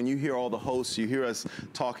soft, when you hear all the hosts, you hear us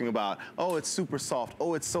talking about, oh, it's super soft,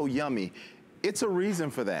 oh, it's so yummy. It's a reason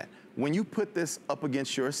for that. When you put this up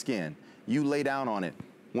against your skin, you lay down on it.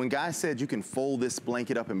 When Guy said you can fold this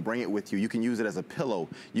blanket up and bring it with you, you can use it as a pillow,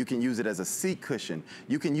 you can use it as a seat cushion,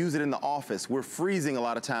 you can use it in the office. We're freezing a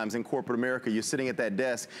lot of times in corporate America. You're sitting at that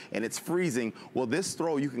desk and it's freezing. Well, this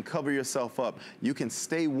throw, you can cover yourself up, you can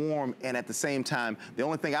stay warm, and at the same time, the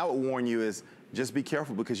only thing I would warn you is just be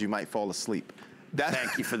careful because you might fall asleep.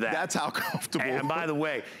 Thank you for that. That's how comfortable. And by the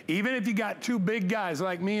way, even if you got 2 big guys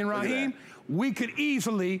like me and Raheem, we could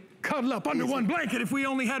easily cuddle up under one blanket if we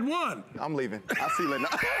only had one. I'm leaving. I'll see you later.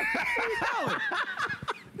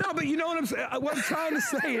 No, but you know what I'm saying? What I'm trying to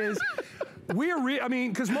say is, I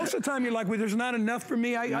mean, because most of the time you're like, well, there's not enough for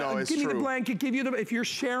me. Give me the blanket, if you're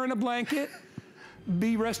sharing a blanket,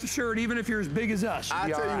 be rest assured, even if you're as big as us.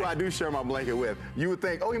 I tell you who I do share my blanket with. You would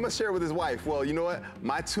think, oh, he must share it with his wife. Well, you know what?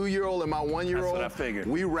 My 2-year-old and my 1-year-old, that's what I figured.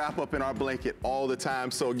 We wrap up in our blanket all the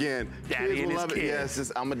time. So again, Daddy kids will love it.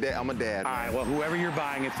 Yes, I'm a dad. All right, well, whoever you're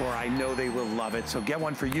buying it for, I know they will love it. So get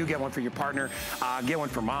one for you, get one for your partner, get one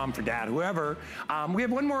for mom, for dad, whoever. We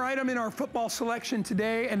have one more item in our football selection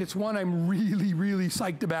today, and it's one I'm really, really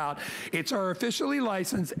psyched about. It's our officially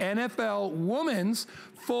licensed NFL Women's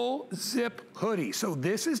Full Zip Hoodie. So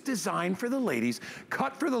this is designed for the ladies,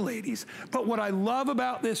 cut for the ladies. But what I love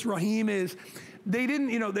about this, Raheem, is they didn't,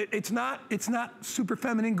 it's not super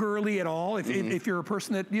feminine girly at all. If you're a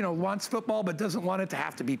person that, wants football but doesn't want it to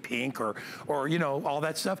have to be pink or all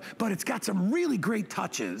that stuff. But it's got some really great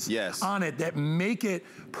touches on it that make it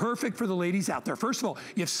perfect for the ladies out there. First of all,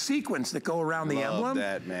 you have sequins that go around the emblem. Love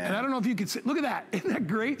that, man. And I don't know if you can see, look at that. Isn't that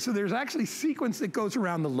great? So there's actually sequins that goes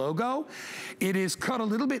around the logo. It is cut a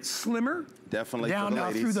little bit slimmer Definitely down for the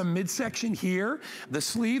ladies. through the midsection here. The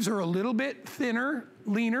sleeves are a little bit thinner,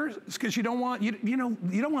 leaner, because you don't want you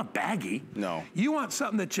don't want baggy. No. You want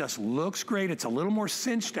something that just looks great. It's a little more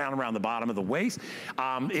cinched down around the bottom of the waist.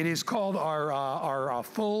 It is called our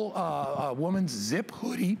full woman's zip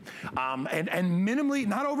hoodie, and minimally,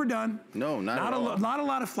 not overdone. No, not at all. Not a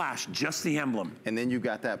lot of flash, just the emblem. And then you've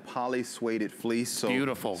got that poly suede fleece. So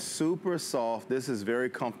beautiful. Super soft. This is very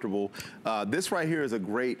comfortable. This right here is a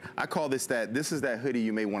great, I call this this is that hoodie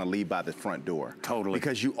you may want to leave by the front door. Totally.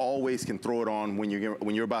 Because you always can throw it on when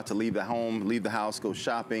you're about to leave the home, leave the house, go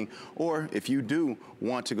shopping, or if you do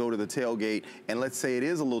want to go to the tailgate, and let's say it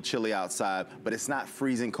is a little chilly outside, but it's not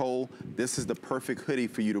freezing cold, this is the perfect hoodie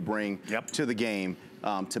for you to bring to the game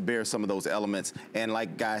to bear some of those elements. And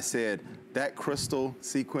like Guy said, that crystal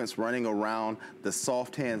sequence running around the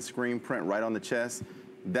soft hand screen print right on the chest,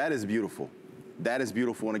 that is beautiful. That is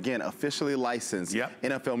beautiful, and again, officially licensed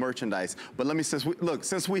NFL merchandise. But let me,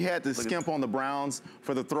 since we had to skimp on the Browns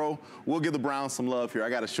for the throw, we'll give the Browns some love here. I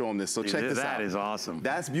got to show them this, so check this out. That is awesome.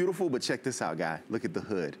 That's beautiful, but check this out, Guy. Look at the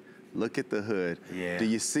hood. Look at the hood. Yeah. Do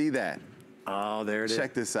you see that? Oh, there it is.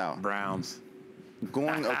 Check this out. Browns.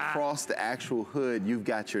 Going across the actual hood, you've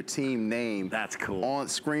got your team name. That's cool. On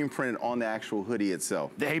screen printed on the actual hoodie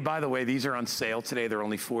itself. Hey, by the way, these are on sale today. They're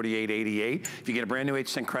only $48.88. If you get a brand new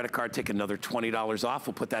HSN credit card, take another $20 off.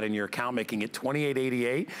 We'll put that in your account, making it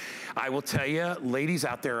 $28.88. I will tell you, ladies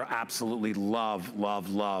out there absolutely love,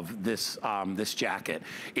 love, love this this jacket.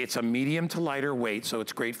 It's a medium to lighter weight, so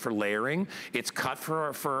it's great for layering. It's cut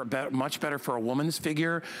for much better for a woman's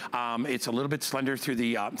figure. It's a little bit slender through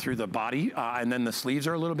the body, and then the sleeves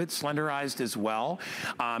are a little bit slenderized as well.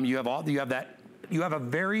 You have a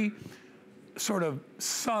very sort of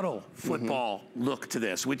subtle football look to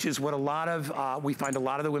this, which is what a lot of we find a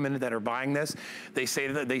lot of the women that are buying this. They say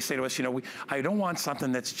to us, I don't want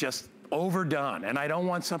something that's just overdone, and I don't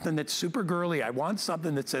want something that's super girly. I want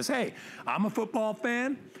something that says, hey, I'm a football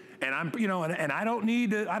fan. And I'm, and I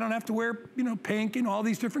don't have to wear, pink and all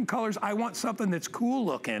these different colors. I want something that's cool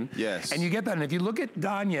looking. Yes. And you get that. And if you look at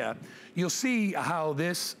Danya, you'll see how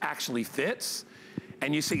this actually fits.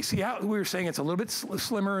 And you see how we were saying it's a little bit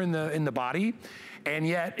slimmer in the body. And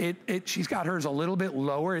yet she's got hers a little bit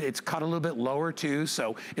lower. It's cut a little bit lower too,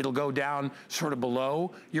 so it'll go down sort of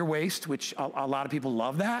below your waist, which a lot of people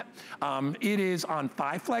love that. It is on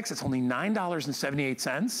 5 Flex. It's only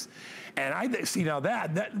 $9.78. And I see now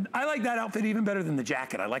that I like that outfit even better than the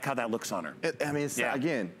jacket. I like how that looks on her.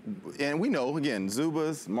 Again, and we know, again,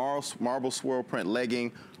 Zuba's marble swirl print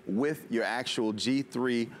legging with your actual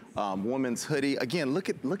G3 woman's hoodie. Again, look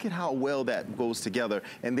at how well that goes together.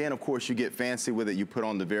 And then, of course, you get fancy with it. You put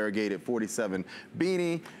on the variegated 47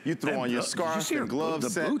 beanie. You throw on your scarf and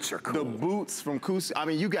gloves set. The boots are cool. The boots from Kusi. I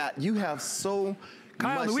mean, you have so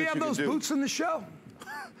Kyle, much do we that have you those can do. boots in the show?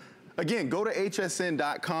 Again, go to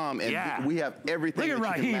hsn.com and we have everything. Look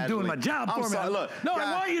at Raheem doing my job for me. Look, no,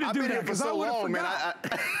 I want you to do that because I would have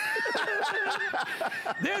forgot.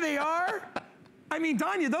 There they are. I mean,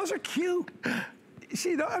 Danya, those are cute.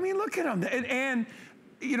 See, I mean, look at them. And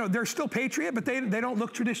they're still Patriot, but they don't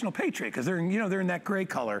look traditional Patriot because they're in that gray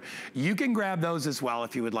color. You can grab those as well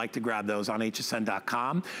if you would like to grab those on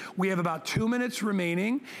hsn.com. We have about 2 minutes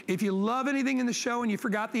remaining. If you love anything in the show and you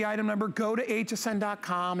forgot the item number, go to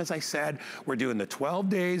hsn.com. As I said, we're doing the 12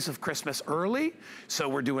 days of Christmas early, so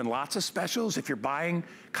we're doing lots of specials. If you're buying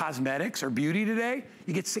cosmetics or beauty today,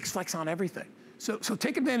 you get 6 Flex on everything. So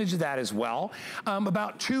take advantage of that as well.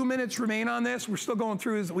 About 2 minutes remain on this. We're still going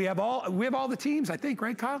through. We have all the teams, I think,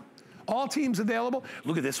 right, Kyle? All teams available.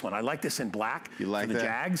 Look at this one. I like this in black. You like for the that?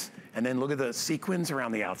 Jags. And then look at the sequins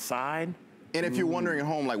around the outside. And if you're wondering at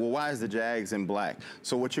home, like, well, why is the Jags in black?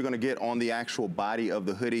 So what you're going to get on the actual body of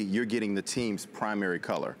the hoodie, you're getting the team's primary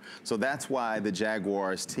color. So that's why the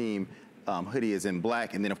Jaguars team hoodie is in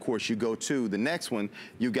black. And then, of course, you go to the next one,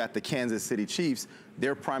 you've got the Kansas City Chiefs.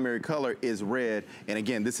 Their primary color is red. And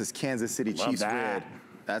again, this is Kansas City Chiefs red.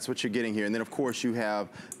 That's what you're getting here. And then, of course, you have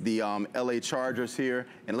the LA Chargers here.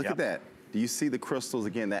 And look at that. Do you see the crystals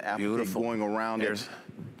again, that applique going around?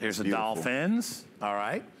 There's the Dolphins. All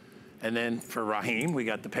right. And then for Raheem, we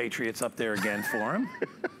got the Patriots up there again for him.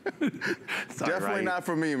 Definitely not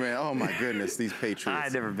for me, man. Oh, my goodness, these Patriots.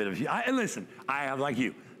 I've never been a few. And listen, I have, like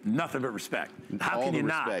you, nothing but respect. How can you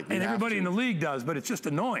not? And everybody in the league does, but it's just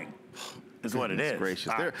annoying. Is what it is.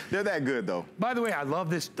 Gracious. They're that good, though. By the way, I love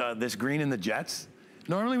this this green in the Jets.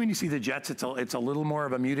 Normally when you see the Jets, it's a little more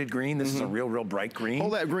of a muted green. This is a real bright green.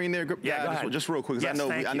 Hold that green there, yeah, guy, just real quick, because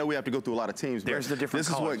I know we have to go through a lot of teams. There's the different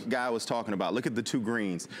colors. This is what Guy was talking about. Look at the two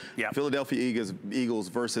greens. Yep. Philadelphia Eagles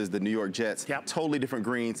versus the New York Jets. Yep. Totally different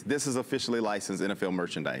greens. This is officially licensed NFL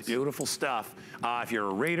merchandise. Beautiful stuff. If you're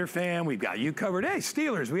a Raider fan, we've got you covered. Hey,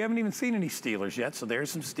 Steelers. We haven't even seen any Steelers yet, so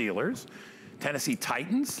there's some Steelers. Tennessee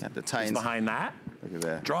Titans. Got the Titans behind that. Look at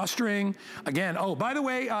that. Drawstring. Again, oh, by the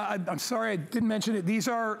way, I'm sorry I didn't mention it. These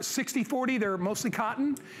are 60-40. They're mostly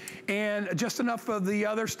cotton. And just enough of the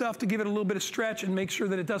other stuff to give it a little bit of stretch and make sure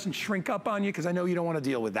that it doesn't shrink up on you, because I know you don't want to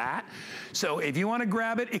deal with that. So if you want to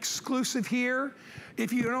grab it, exclusive here.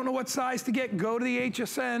 If you don't know what size to get, go to the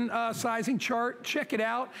HSN sizing chart, check it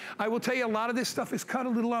out. I will tell you, a lot of this stuff is cut a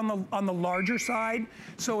little on the larger side.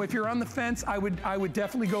 So if you're on the fence, I would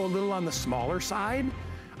definitely go a little on the smaller side.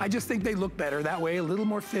 I just think they look better that way, a little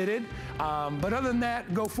more fitted. But other than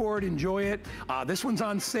that, go for it, enjoy it. This one's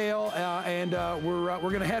on sale, and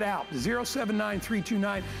we're gonna head out.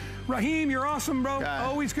 079329. Raheem, you're awesome, bro. God,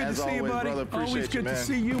 always good to see you, buddy. Brother, always good to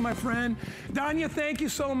see you, my friend. Danya, thank you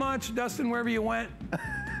so much. Dustin, wherever you went,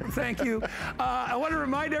 thank you. I want to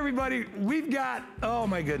remind everybody, we've got, oh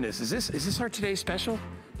my goodness, is this our today's special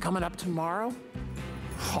coming up tomorrow?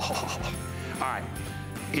 Oh. All right.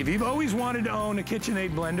 If you've always wanted to own a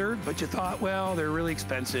KitchenAid blender, but you thought, well, they're really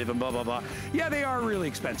expensive and blah, blah, blah. Yeah, they are really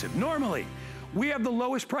expensive. Normally, we have the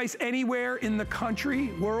lowest price anywhere in the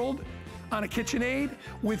country, world, on a KitchenAid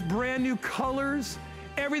with brand new colors,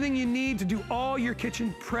 everything you need to do all your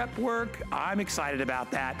kitchen prep work. I'm excited about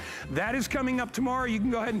that. That is coming up tomorrow. You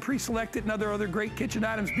can go ahead and pre-select it and other great kitchen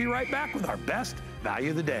items. Be right back with our best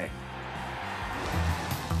value of the day.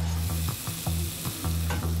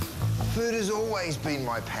 Food has always been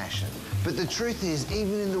my passion, but the truth is,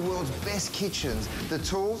 even in the world's best kitchens, the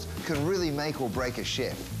tools can really make or break a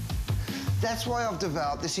chef. That's why I've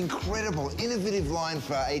developed this incredible, innovative line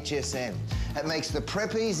for HSN. It makes the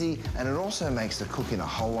prep easy, and it also makes the cooking a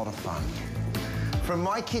whole lot of fun. From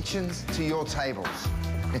my kitchens to your tables.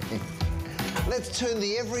 Let's turn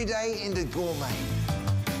the everyday into gourmet.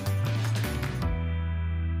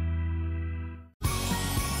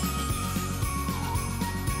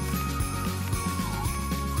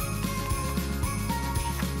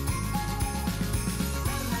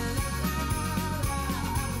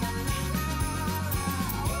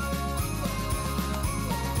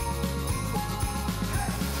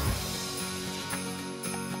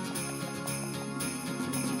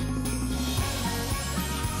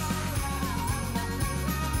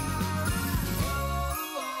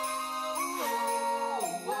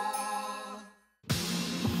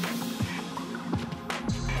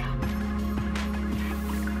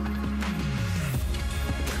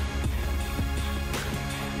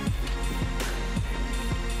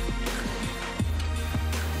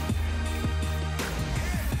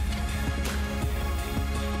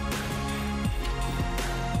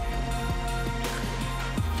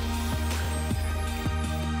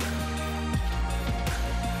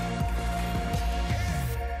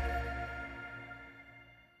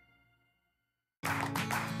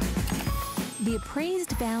 The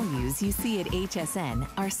appraised values you see at HSN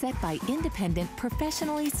are set by independent,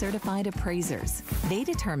 professionally certified appraisers. They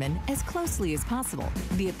determine, as closely as possible,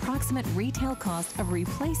 the approximate retail cost of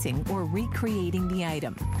replacing or recreating the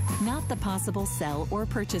item, not the possible sell or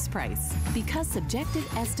purchase price. Because subjective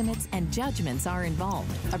estimates and judgments are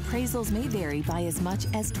involved, appraisals may vary by as much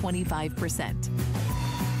as 25%.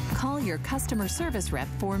 Call your customer service rep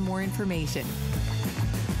for more information.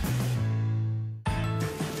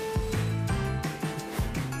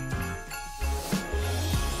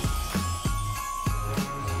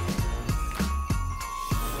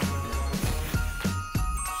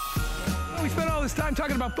 Time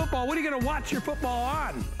talking about football. What are you going to watch your football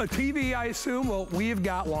on? A TV, I assume? Well, we've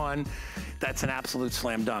got one that's an absolute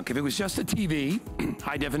slam dunk. If it was just a TV,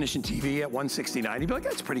 high definition TV at $169, you'd be like,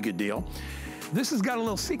 that's a pretty good deal. This has got a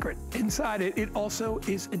little secret inside it. It also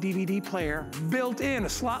is a DVD player built in, a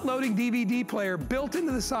slot loading DVD player built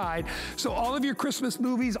into the side. So all of your Christmas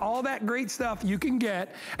movies, all that great stuff you can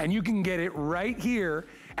get, and you can get it right here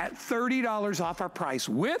at $30 off our price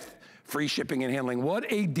with free shipping and handling.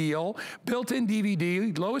 What a deal. Built-in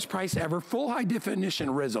DVD, lowest price ever, full high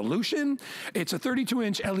definition resolution. It's a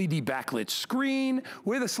 32-inch LED backlit screen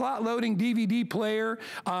with a slot loading DVD player.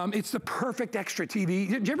 It's the perfect extra TV.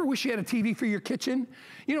 Did you ever wish you had a TV for your kitchen?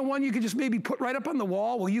 You know, one you could just maybe put right up on the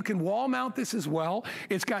wall. Well, you can wall mount this as well.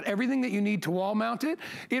 It's got everything that you need to wall mount it.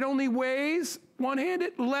 It only weighs,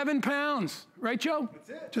 one-handed, 11 pounds. Right, Joe? That's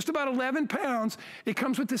it. Just about 11 pounds. It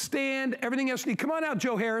comes with the stand, everything else you need. Come on out,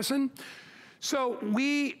 Joe Harrison. So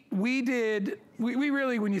we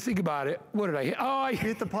really, when you think about it, what did I hit? Oh, I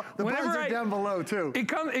hit the buttons are down below too. It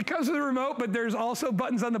comes with a remote, but there's also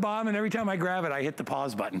buttons on the bottom, and every time I grab it, I hit the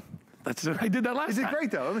pause button. I did that last time. Is it great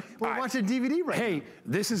though? We're watching DVD right now. Hey,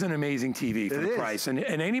 this is an amazing TV for the price. And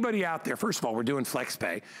anybody out there, first of all, we're doing flex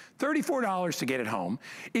pay. $34 to get it home.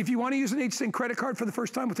 If you want to use an HSN credit card for the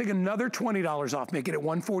first time, we'll take another $20 off, make it at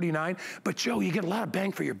 $149. But Joe, you get a lot of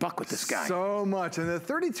bang for your buck with this guy. So much. And the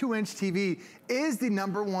 32-inch TV is the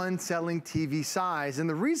 #1 selling TV size. And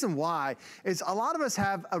the reason why is a lot of us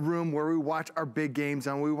have a room where we watch our big games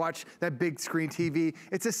on. We watch that big screen TV.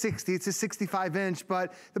 It's a 60, it's a 65-inch.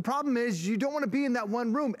 But the problem is you don't want to be in that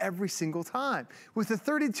one room every single time. With the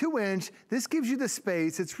 32-inch, this gives you the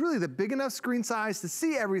space. It's really the big enough screen size to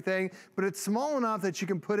see everything, but it's small enough that you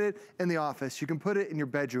can put it in the office. You can put it in your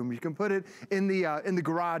bedroom. You can put it in the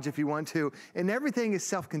garage if you want to. And everything is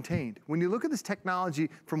self-contained. When you look at this technology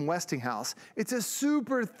from Westinghouse, it's a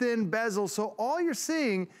super thin bezel, so all you're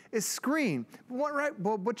seeing is screen.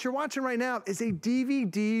 What you're watching right now is a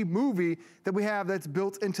DVD movie that we have that's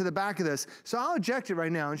built into the back of this. So I'll eject it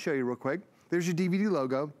right now and show you real quick. There's your DVD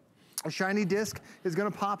logo. A shiny disc is gonna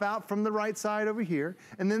pop out from the right side over here,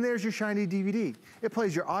 and then there's your shiny DVD. It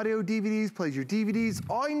plays your audio DVDs, plays your DVDs.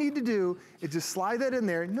 All you need to do is just slide that in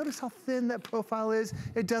there. Notice how thin that profile is.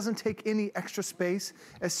 It doesn't take any extra space.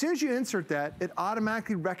 As soon as you insert that, it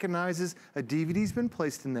automatically recognizes a DVD's been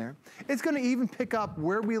placed in there. It's gonna even pick up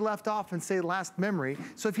where we left off and say last memory.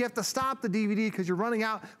 So if you have to stop the DVD because you're running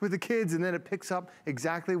out with the kids, and then it picks up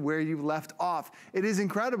exactly where you left off. It is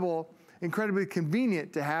incredibly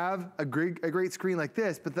convenient to have a great screen like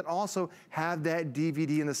this, but then also have that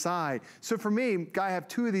DVD in the side. So for me, I have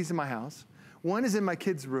 2 of these in my house. One is in my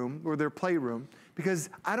kids' room, or their playroom, because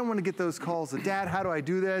I don't want to get those calls of, Dad, how do I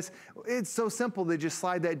do this? It's so simple. They just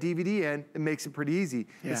slide that DVD in. It makes it pretty easy.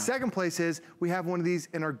 Yeah. The second place is we have one of these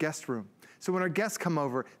in our guest room. So when our guests come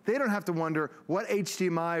over, they don't have to wonder what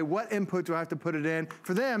HDMI, what input do I have to put it in.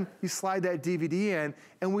 For them, you slide that DVD in,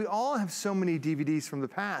 and we all have so many DVDs from the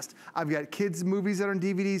past. I've got kids' movies that are on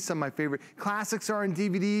DVDs. Some of my favorite classics are on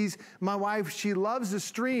DVDs. My wife, she loves to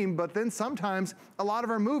stream, but then sometimes a lot of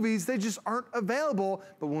our movies, they just aren't available.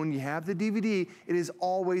 But when you have the DVD, it is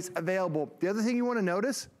always available. The other thing you want to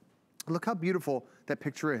notice, look how beautiful that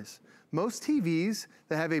picture is. Most TVs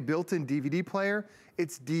that have a built-in DVD player,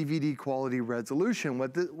 it's DVD quality resolution.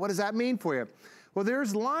 What does that mean for you? Well,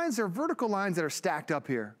 there's lines, there are vertical lines that are stacked up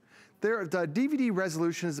here. The DVD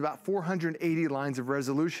resolution is about 480 lines of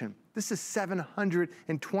resolution. This is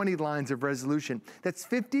 720 lines of resolution. That's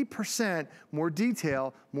 50% more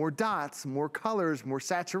detail, more dots, more colors, more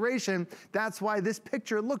saturation. That's why this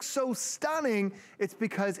picture looks so stunning. It's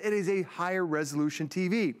because it is a higher resolution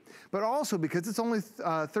TV, but also because it's only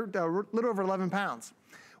a little over 11 pounds.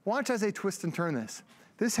 Watch as I twist and turn this.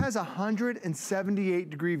 This has a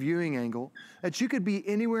 178-degree viewing angle that you could be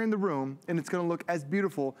anywhere in the room, and it's gonna look as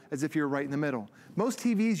beautiful as if you're right in the middle. Most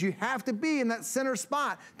TVs, you have to be in that center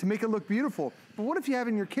spot to make it look beautiful. But what if you have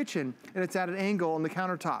it in your kitchen and it's at an angle on the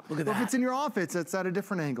countertop? Look at that. Or if it's in your office, it's at a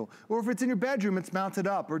different angle. Or if it's in your bedroom, it's mounted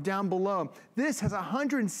up or down below. This has a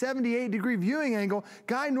 178-degree viewing angle.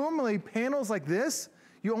 Guy, normally panels like this,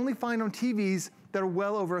 you only find on TVs that are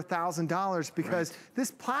well over $1,000 because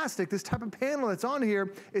this plastic, this type of panel that's on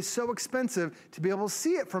here is so expensive to be able to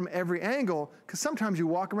see it from every angle, because sometimes you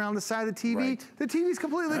walk around the side of the TV, the TV's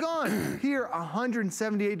completely gone. Here,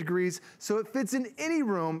 178 degrees, so it fits in any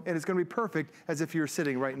room, and it's gonna be perfect as if you're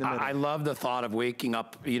sitting right in the middle. I love the thought of waking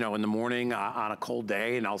up, you know, in the morning on a cold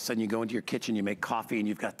day, and all of a sudden you go into your kitchen, you make coffee, and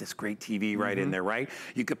you've got this great TV right in there, right?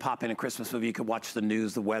 You could pop in a Christmas movie, you could watch the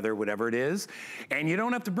news, the weather, whatever it is, and you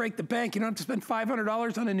don't have to break the bank, you don't have to spend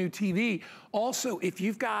 $500 on a new TV. Also, if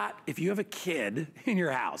you have a kid in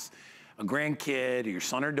your house, a grandkid, or your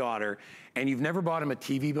son or daughter, and you've never bought him a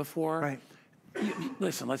TV before,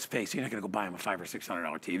 listen, let's face it, you're not gonna go buy him a $500 or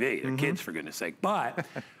 $600 TV. They're kids, for goodness sake. But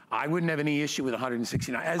I wouldn't have any issue with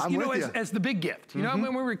 169 as the big gift. You know,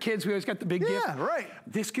 when we were kids, we always got the big gift. Yeah, right.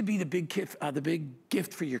 This could be the big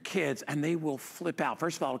gift for your kids, and they will flip out.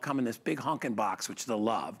 First of all, it'll come in this big honking box, which they'll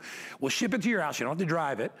love. We'll ship it to your house. You don't have to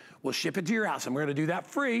drive it. We'll ship it to your house, and we're gonna do that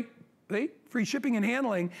free. Free shipping and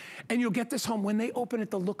handling, and you'll get this home. When they open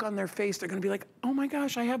it, the look on their face, they're gonna be like, oh my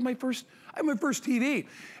gosh, I have my first TV.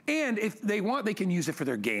 And if they want, they can use it for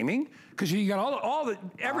their gaming, because you got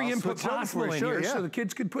every input possible in here, so the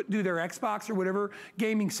kids could do their Xbox or whatever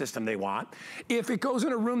gaming system they want. If it goes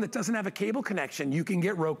in a room that doesn't have a cable connection, you can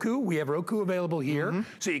get Roku. We have Roku available here,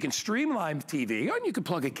 so you can stream live TV, and you can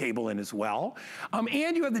plug a cable in as well.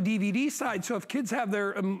 And you have the DVD side, so if kids have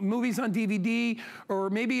their movies on DVD, or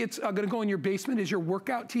maybe it's gonna go in your basement is your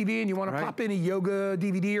workout TV and you want to pop in a yoga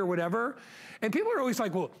DVD or whatever. And people are always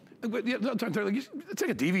like, well, it's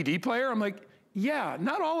like a DVD player. I'm like, yeah,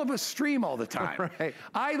 not all of us stream all the time.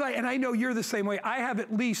 And I know you're the same way. I have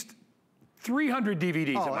at least 300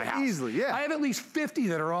 DVDs at my house. Easily, yeah. I have at least 50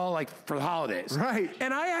 that are all like for the holidays.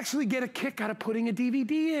 And I actually get a kick out of putting a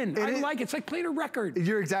DVD in. It's like playing a record.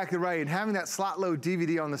 You're exactly right. And having that slot load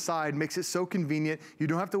DVD on the side makes it so convenient. You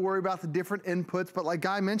don't have to worry about the different inputs. But like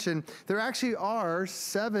Guy mentioned, there actually are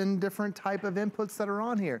 7 different type of inputs that are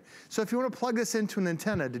on here. So if you want to plug this into an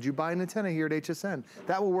antenna, did you buy an antenna here at HSN?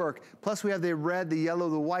 That will work. Plus we have the red, the yellow,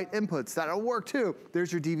 the white inputs. That'll work too.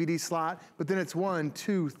 There's your DVD slot, but then it's 1,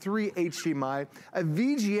 2, 3 HDMI. A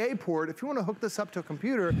VGA port, if you want to hook this up to a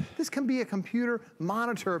computer, this can be a computer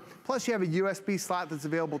monitor. Plus you have a USB slot that's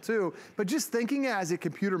available too. But just thinking as a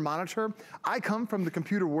computer monitor, I come from the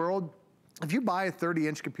computer world. If you buy a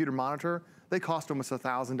 30-inch computer monitor, they cost almost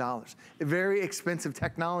 $1,000. A very expensive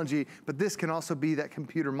technology, but this can also be that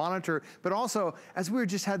computer monitor. But also, as we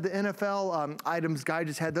just had the NFL items, Guy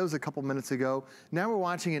just had those a couple minutes ago. Now we're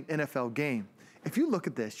watching an NFL game. If you look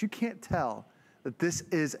at this, you can't tell that this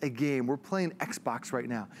is a game. We're playing Xbox right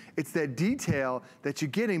now. It's that detail that you're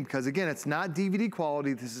getting because again, it's not DVD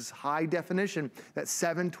quality. This is high definition, that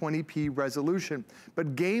 720p resolution.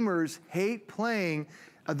 But gamers hate playing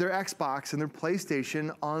their Xbox and their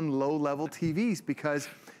PlayStation on low-level TVs because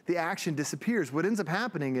the action disappears. What ends up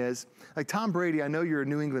happening is, like Tom Brady, I know you're a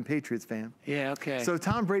New England Patriots fan. Yeah, okay. So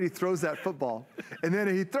Tom Brady throws that football, and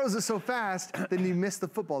then he throws it so fast, then you miss the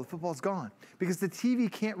football. The football's gone because the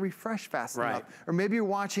TV can't refresh fast enough. Or maybe you're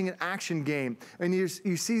watching an action game, and you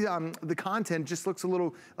see the content just looks a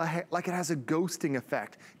little like it has a ghosting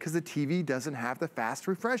effect because the TV doesn't have the fast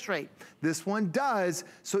refresh rate. This one does,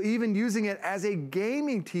 so even using it as a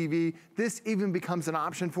gaming TV, this even becomes an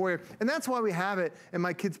option for you. And that's why we have it in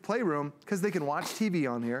my kids' playroom, because they can watch TV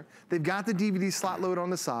on here. They've got the DVD slot load on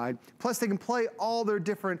the side. Plus they can play all their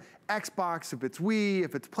different Xbox, if it's Wii,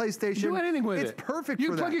 if it's PlayStation. Do anything with it. It's perfect for that. You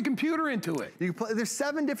can plug your computer into it. You can play, there's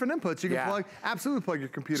 7 different inputs. You can absolutely plug your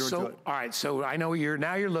computer into it. All right, so I know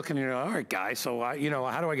now you're looking and you're like, all right, guys, so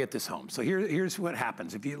how do I get this home? So here's what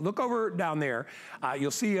happens. If you look over down there, you'll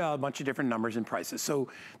see a bunch of different numbers and prices. So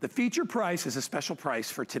the feature price is a special price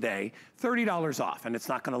for today, $30 off, and it's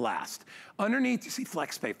not gonna last. Underneath, you see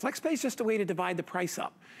FlexPay. FlexPay is just a way to divide the price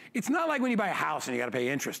up. It's not like when you buy a house and you gotta pay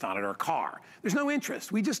interest on it or a car. There's no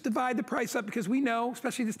interest. We just divide the price up because we know,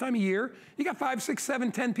 especially this time of year, you got 5, 6,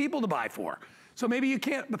 7, 10 people to buy for. So maybe you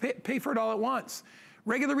can't pay for it all at once.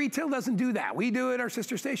 Regular retail doesn't do that. We do it, our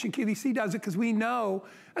sister station, QVC does it because we know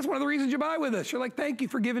that's one of the reasons you buy with us. You're like, thank you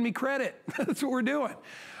for giving me credit. That's what we're doing.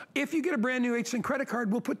 If you get a brand new HSN credit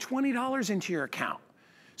card, we'll put $20 into your account.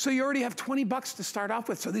 So you already have 20 bucks to start off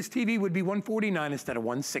with. So this TV would be $149 instead of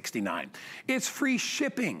 $169. It's free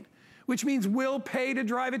shipping, which means we'll pay to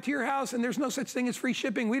drive it to your house, and there's no such thing as free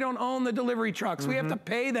shipping. We don't own the delivery trucks. We have to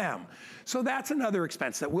pay them. So that's another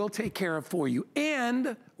expense that we'll take care of for you.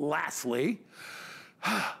 And lastly,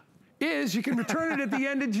 is you can return it at the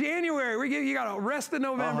end of January. You got the rest of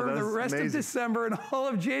November, the rest of December, and all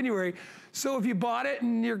of January. So if you bought it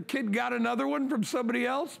and your kid got another one from somebody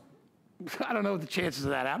else, I don't know what the chances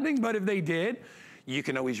of that happening, but if they did, you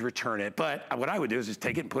can always return it. But what I would do is just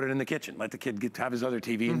take it and put it in the kitchen. Let the kid have his other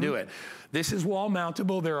TV and do it. This is wall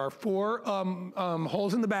mountable. There are 4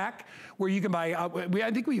 holes in the back where you can buy,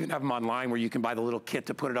 I think we even have them online where you can buy the little kit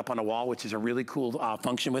to put it up on a wall, which is a really cool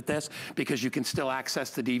function with this because you can still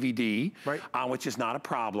access the DVD, which is not a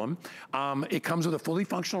problem. It comes with a fully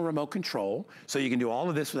functional remote control, so you can do all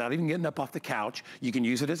of this without even getting up off the couch. You can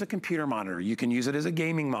use it as a computer monitor. You can use it as a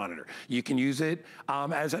gaming monitor. You can use it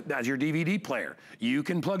as your DVD player. You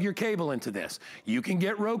can plug your cable into this. You can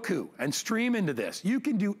get Roku and stream into this. You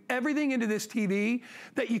can do everything into this TV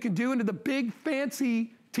that you can do into the big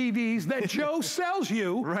fancy TVs that Joe sells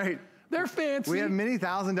you. They're fancy. We have many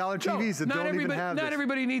 $1,000 TVs that don't even have this. Not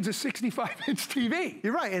everybody needs a 65-inch TV.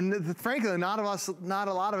 You're right, and frankly, not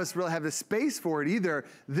a lot of us really have the space for it either.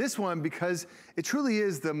 This one, because it truly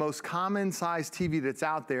is the most common size TV that's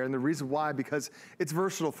out there, and the reason why, because it's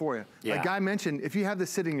versatile for you. Like Guy mentioned, if you have this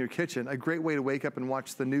sitting in your kitchen, a great way to wake up and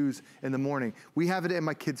watch the news in the morning. We have it in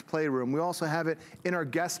my kids' playroom. We also have it in our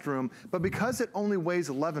guest room, but because it only weighs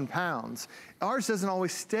 11 pounds, ours doesn't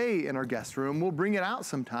always stay in our guest room. We'll bring it out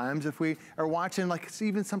sometimes if we are watching, like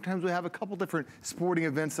even sometimes we have a couple different sporting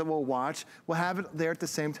events that we'll watch. We'll have it there at the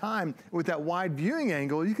same time. With that wide viewing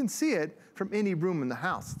angle, you can see it from any room in the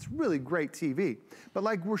house. It's really great TV. But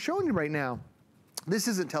like we're showing you right now, this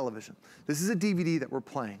isn't television. This is a DVD that we're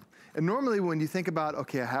playing. And normally when you think about,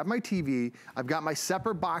 okay, I have my TV, I've got my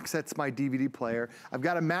separate box that's my DVD player, I've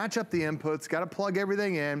got to match up the inputs, got to plug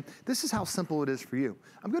everything in. This is how simple it is for you.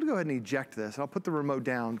 I'm going to go ahead and eject this. I'll put the remote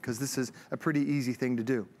down because this is a pretty easy thing to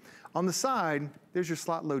do. On the side, there's your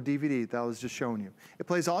slot load DVD that I was just showing you. It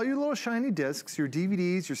plays all your little shiny discs, your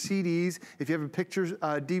DVDs, your CDs. If you have a picture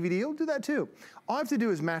DVD, it'll do that too. All I have to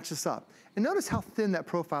do is match this up. And notice how thin that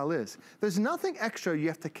profile is. There's nothing extra you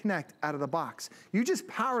have to connect out of the box. You just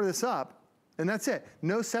power this up, and that's it.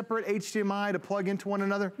 No separate HDMI to plug into one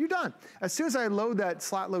another. You're done. As soon as I load that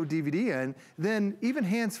slot load DVD in, then even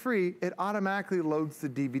hands-free, it automatically loads the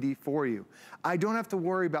DVD for you. I don't have to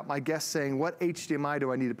worry about my guests saying, what HDMI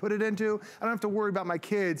do I need to put it into? I don't have to worry about my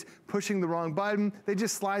kids pushing the wrong button. They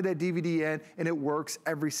just slide that DVD in, and it works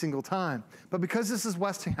every single time. But because this is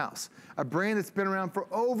Westinghouse, a brand that's been around for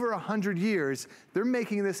over 100 years, they're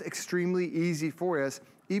making this extremely easy for us.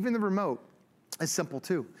 Even the remote is simple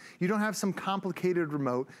too. You don't have some complicated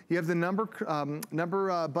remote. You have the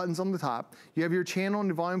number buttons on the top. You have your channel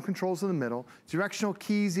and volume controls in the middle, directional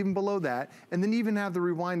keys even below that, and then you even have the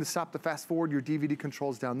rewind to stop, to fast forward, your DVD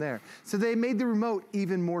controls down there. So they made the remote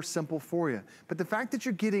even more simple for you. But the fact that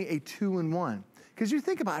you're getting a 2-in-1, because you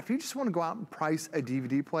think about it, if you just want to go out and price a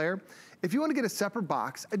DVD player, if you want to get a separate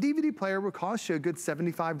box, a DVD player would cost you a good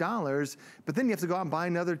 $75, but then you have to go out and buy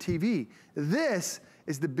another TV. This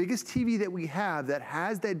is the biggest TV that we have that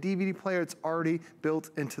has that DVD player that's already built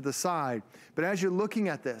into the side. But as you're looking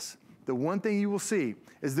at this, the one thing you will see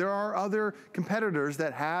is there are other competitors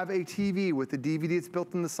that have a TV with the DVD that's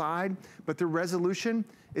built in the side, but their resolution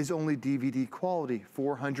is only DVD quality,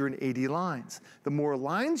 480 lines. The more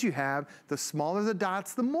lines you have, the smaller the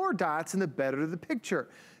dots, the more dots, and the better the picture.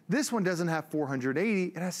 This one doesn't have 480,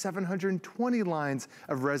 it has 720 lines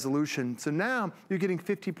of resolution. So now you're getting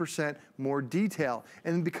 50% more detail.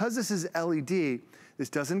 And because this is LED, this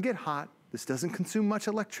doesn't get hot, this doesn't consume much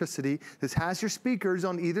electricity. This has your speakers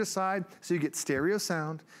on either side, so you get stereo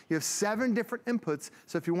sound. You have 7 different inputs,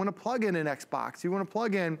 so if you want to plug in an Xbox, you want to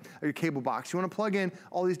plug in your cable box, you want to plug in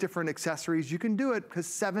all these different accessories, you can do it because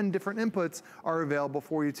 7 different inputs are available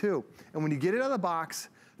for you too. And when you get it out of the box,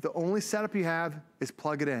 the only setup you have is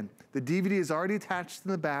plug it in. The DVD is already attached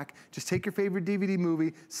in the back. Just take your favorite DVD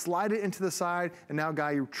movie, slide it into the side, and now,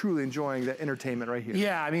 Guy, you're truly enjoying the entertainment right here.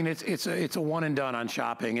 Yeah, I mean, it's a one and done on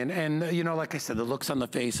shopping. And you know, like I said, the looks on the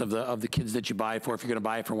face of the kids that you buy it for, if you're gonna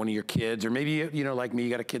buy it for one of your kids, or maybe, you know, like me, you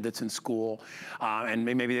got a kid that's in school, and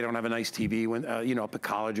maybe they don't have a nice TV when, you know, up at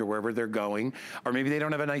college or wherever they're going, or maybe they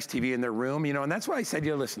don't have a nice TV in their room, you know, and that's why I said,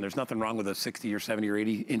 you know, listen, there's nothing wrong with a 60 or 70 or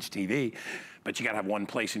 80 inch TV, but you gotta have one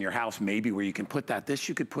place in your house maybe where you can put that. This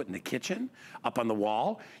you could put in the kitchen, up on the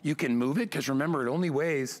wall. You can move it, because remember, it only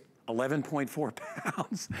weighs 11.4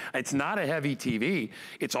 pounds. It's not a heavy TV.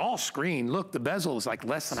 It's all screen. Look, the bezel is like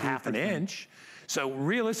less than half an inch. So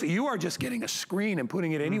realistically, you are just getting a screen and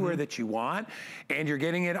putting it anywhere that you want, and you're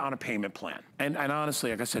getting it on a payment plan. And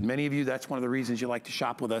honestly, like I said, many of you, that's one of the reasons you like to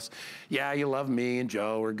shop with us. Yeah, you love me and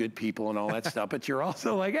Joe, we're good people and all that stuff, but you're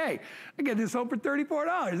also like, hey, I get this home for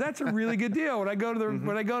 $34. That's a really good deal. When I go to the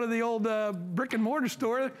when I go to the old brick and mortar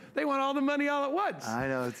store, they want all the money all at once. I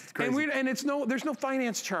know, it's crazy. And it's there's no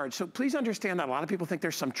finance charge. So please understand that. A lot of people think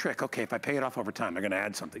there's some trick. Okay, if I pay it off over time, I'm going to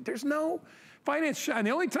add something. There's no finance charge. And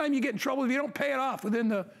the only time you get in trouble is if you don't pay it off within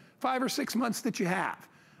the 5 or 6 months that you have.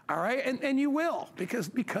 All right, and you will,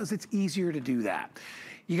 because it's easier to do that.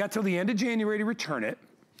 You got till the end of January to return it.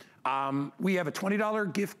 We have a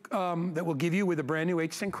 $20 gift that we'll give you with a brand new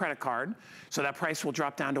HSN credit card. So that price will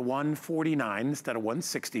drop down to $149 instead of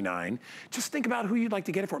 $169. Just think about who you'd like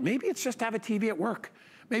to get it for. Maybe it's just to have a TV at work.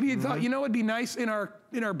 Maybe you thought, you know, it'd be nice in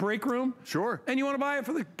our break room. Sure. And you want to buy it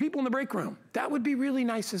for the people in the break room. That would be really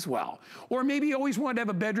nice as well. Or maybe you always wanted to have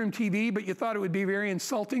a bedroom TV, but you thought it would be very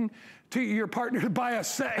insulting to your partner to buy a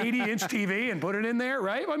 80-inch TV and put it in there,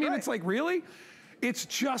 right? I mean, It's like, really? It's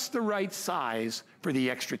just the right size for the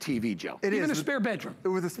extra TV, Joe. Even a spare bedroom.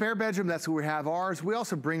 With a spare bedroom, that's where we have ours. We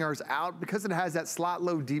also bring ours out because it has that slot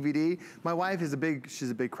load DVD. My wife is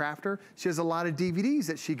she's a big crafter. She has a lot of DVDs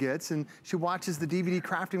that she gets, and she watches the DVD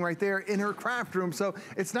crafting right there in her craft room. So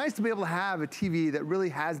it's nice to be able to have a TV that really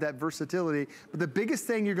has that versatility. But the biggest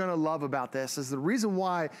thing you're gonna love about this is the reason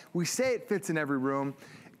why we say it fits in every room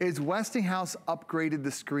is Westinghouse upgraded the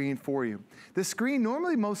screen for you. The screen,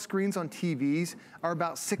 normally most screens on TVs are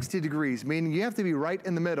about 60 degrees, meaning you have to be right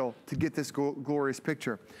in the middle to get this glorious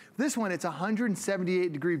picture. This one, it's a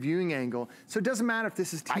 178-degree viewing angle, so it doesn't matter if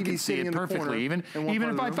this is TV sitting in the corner. I can see it perfectly, even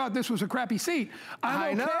if I thought this was a crappy seat.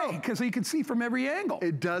 I'm okay, because you can see from every angle.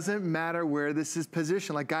 It doesn't matter where this is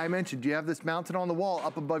positioned. Like Guy mentioned, you have this mounted on the wall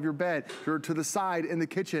up above your bed, or to the side in the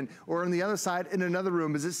kitchen, or on the other side in another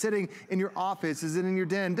room. Is it sitting in your office? Is it in your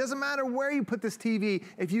den? Doesn't matter where you put this TV.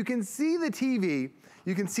 If you can see the TV,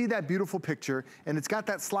 you can see that beautiful picture, and it's got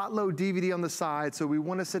that slot-load DVD on the side, so we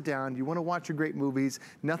want to sit down, you want to watch your great movies,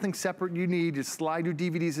 nothing separate you need, just slide your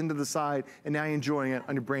DVDs into the side, and now you're enjoying it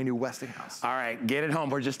on your brand new Westinghouse. All right, get it home.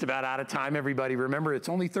 We're just about out of time, everybody. Remember, it's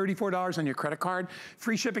only $34 on your credit card,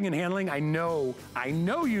 free shipping and handling. I know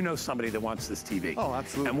you know somebody that wants this TV. Oh,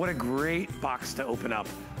 absolutely. And what a great box to open up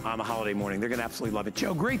on the holiday morning. They're gonna absolutely love it.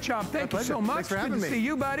 Joe, great job. Thank you so much. Thanks for having me. Good to see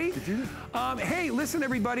you, buddy. Hey, listen,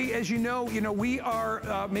 everybody, as you know, we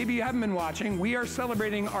are, maybe you haven't been watching, we are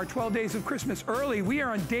celebrating our 12 days of Christmas early. We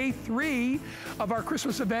are on day 3 of our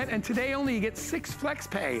Christmas event, and today only you get 6 flex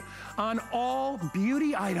pay on all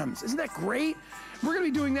beauty items. Isn't that great? We're gonna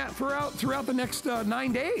be doing that throughout the next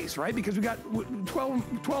 9 days, right? Because we got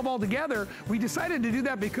 12 all together. We decided to do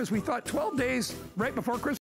that because we thought 12 days right before Christmas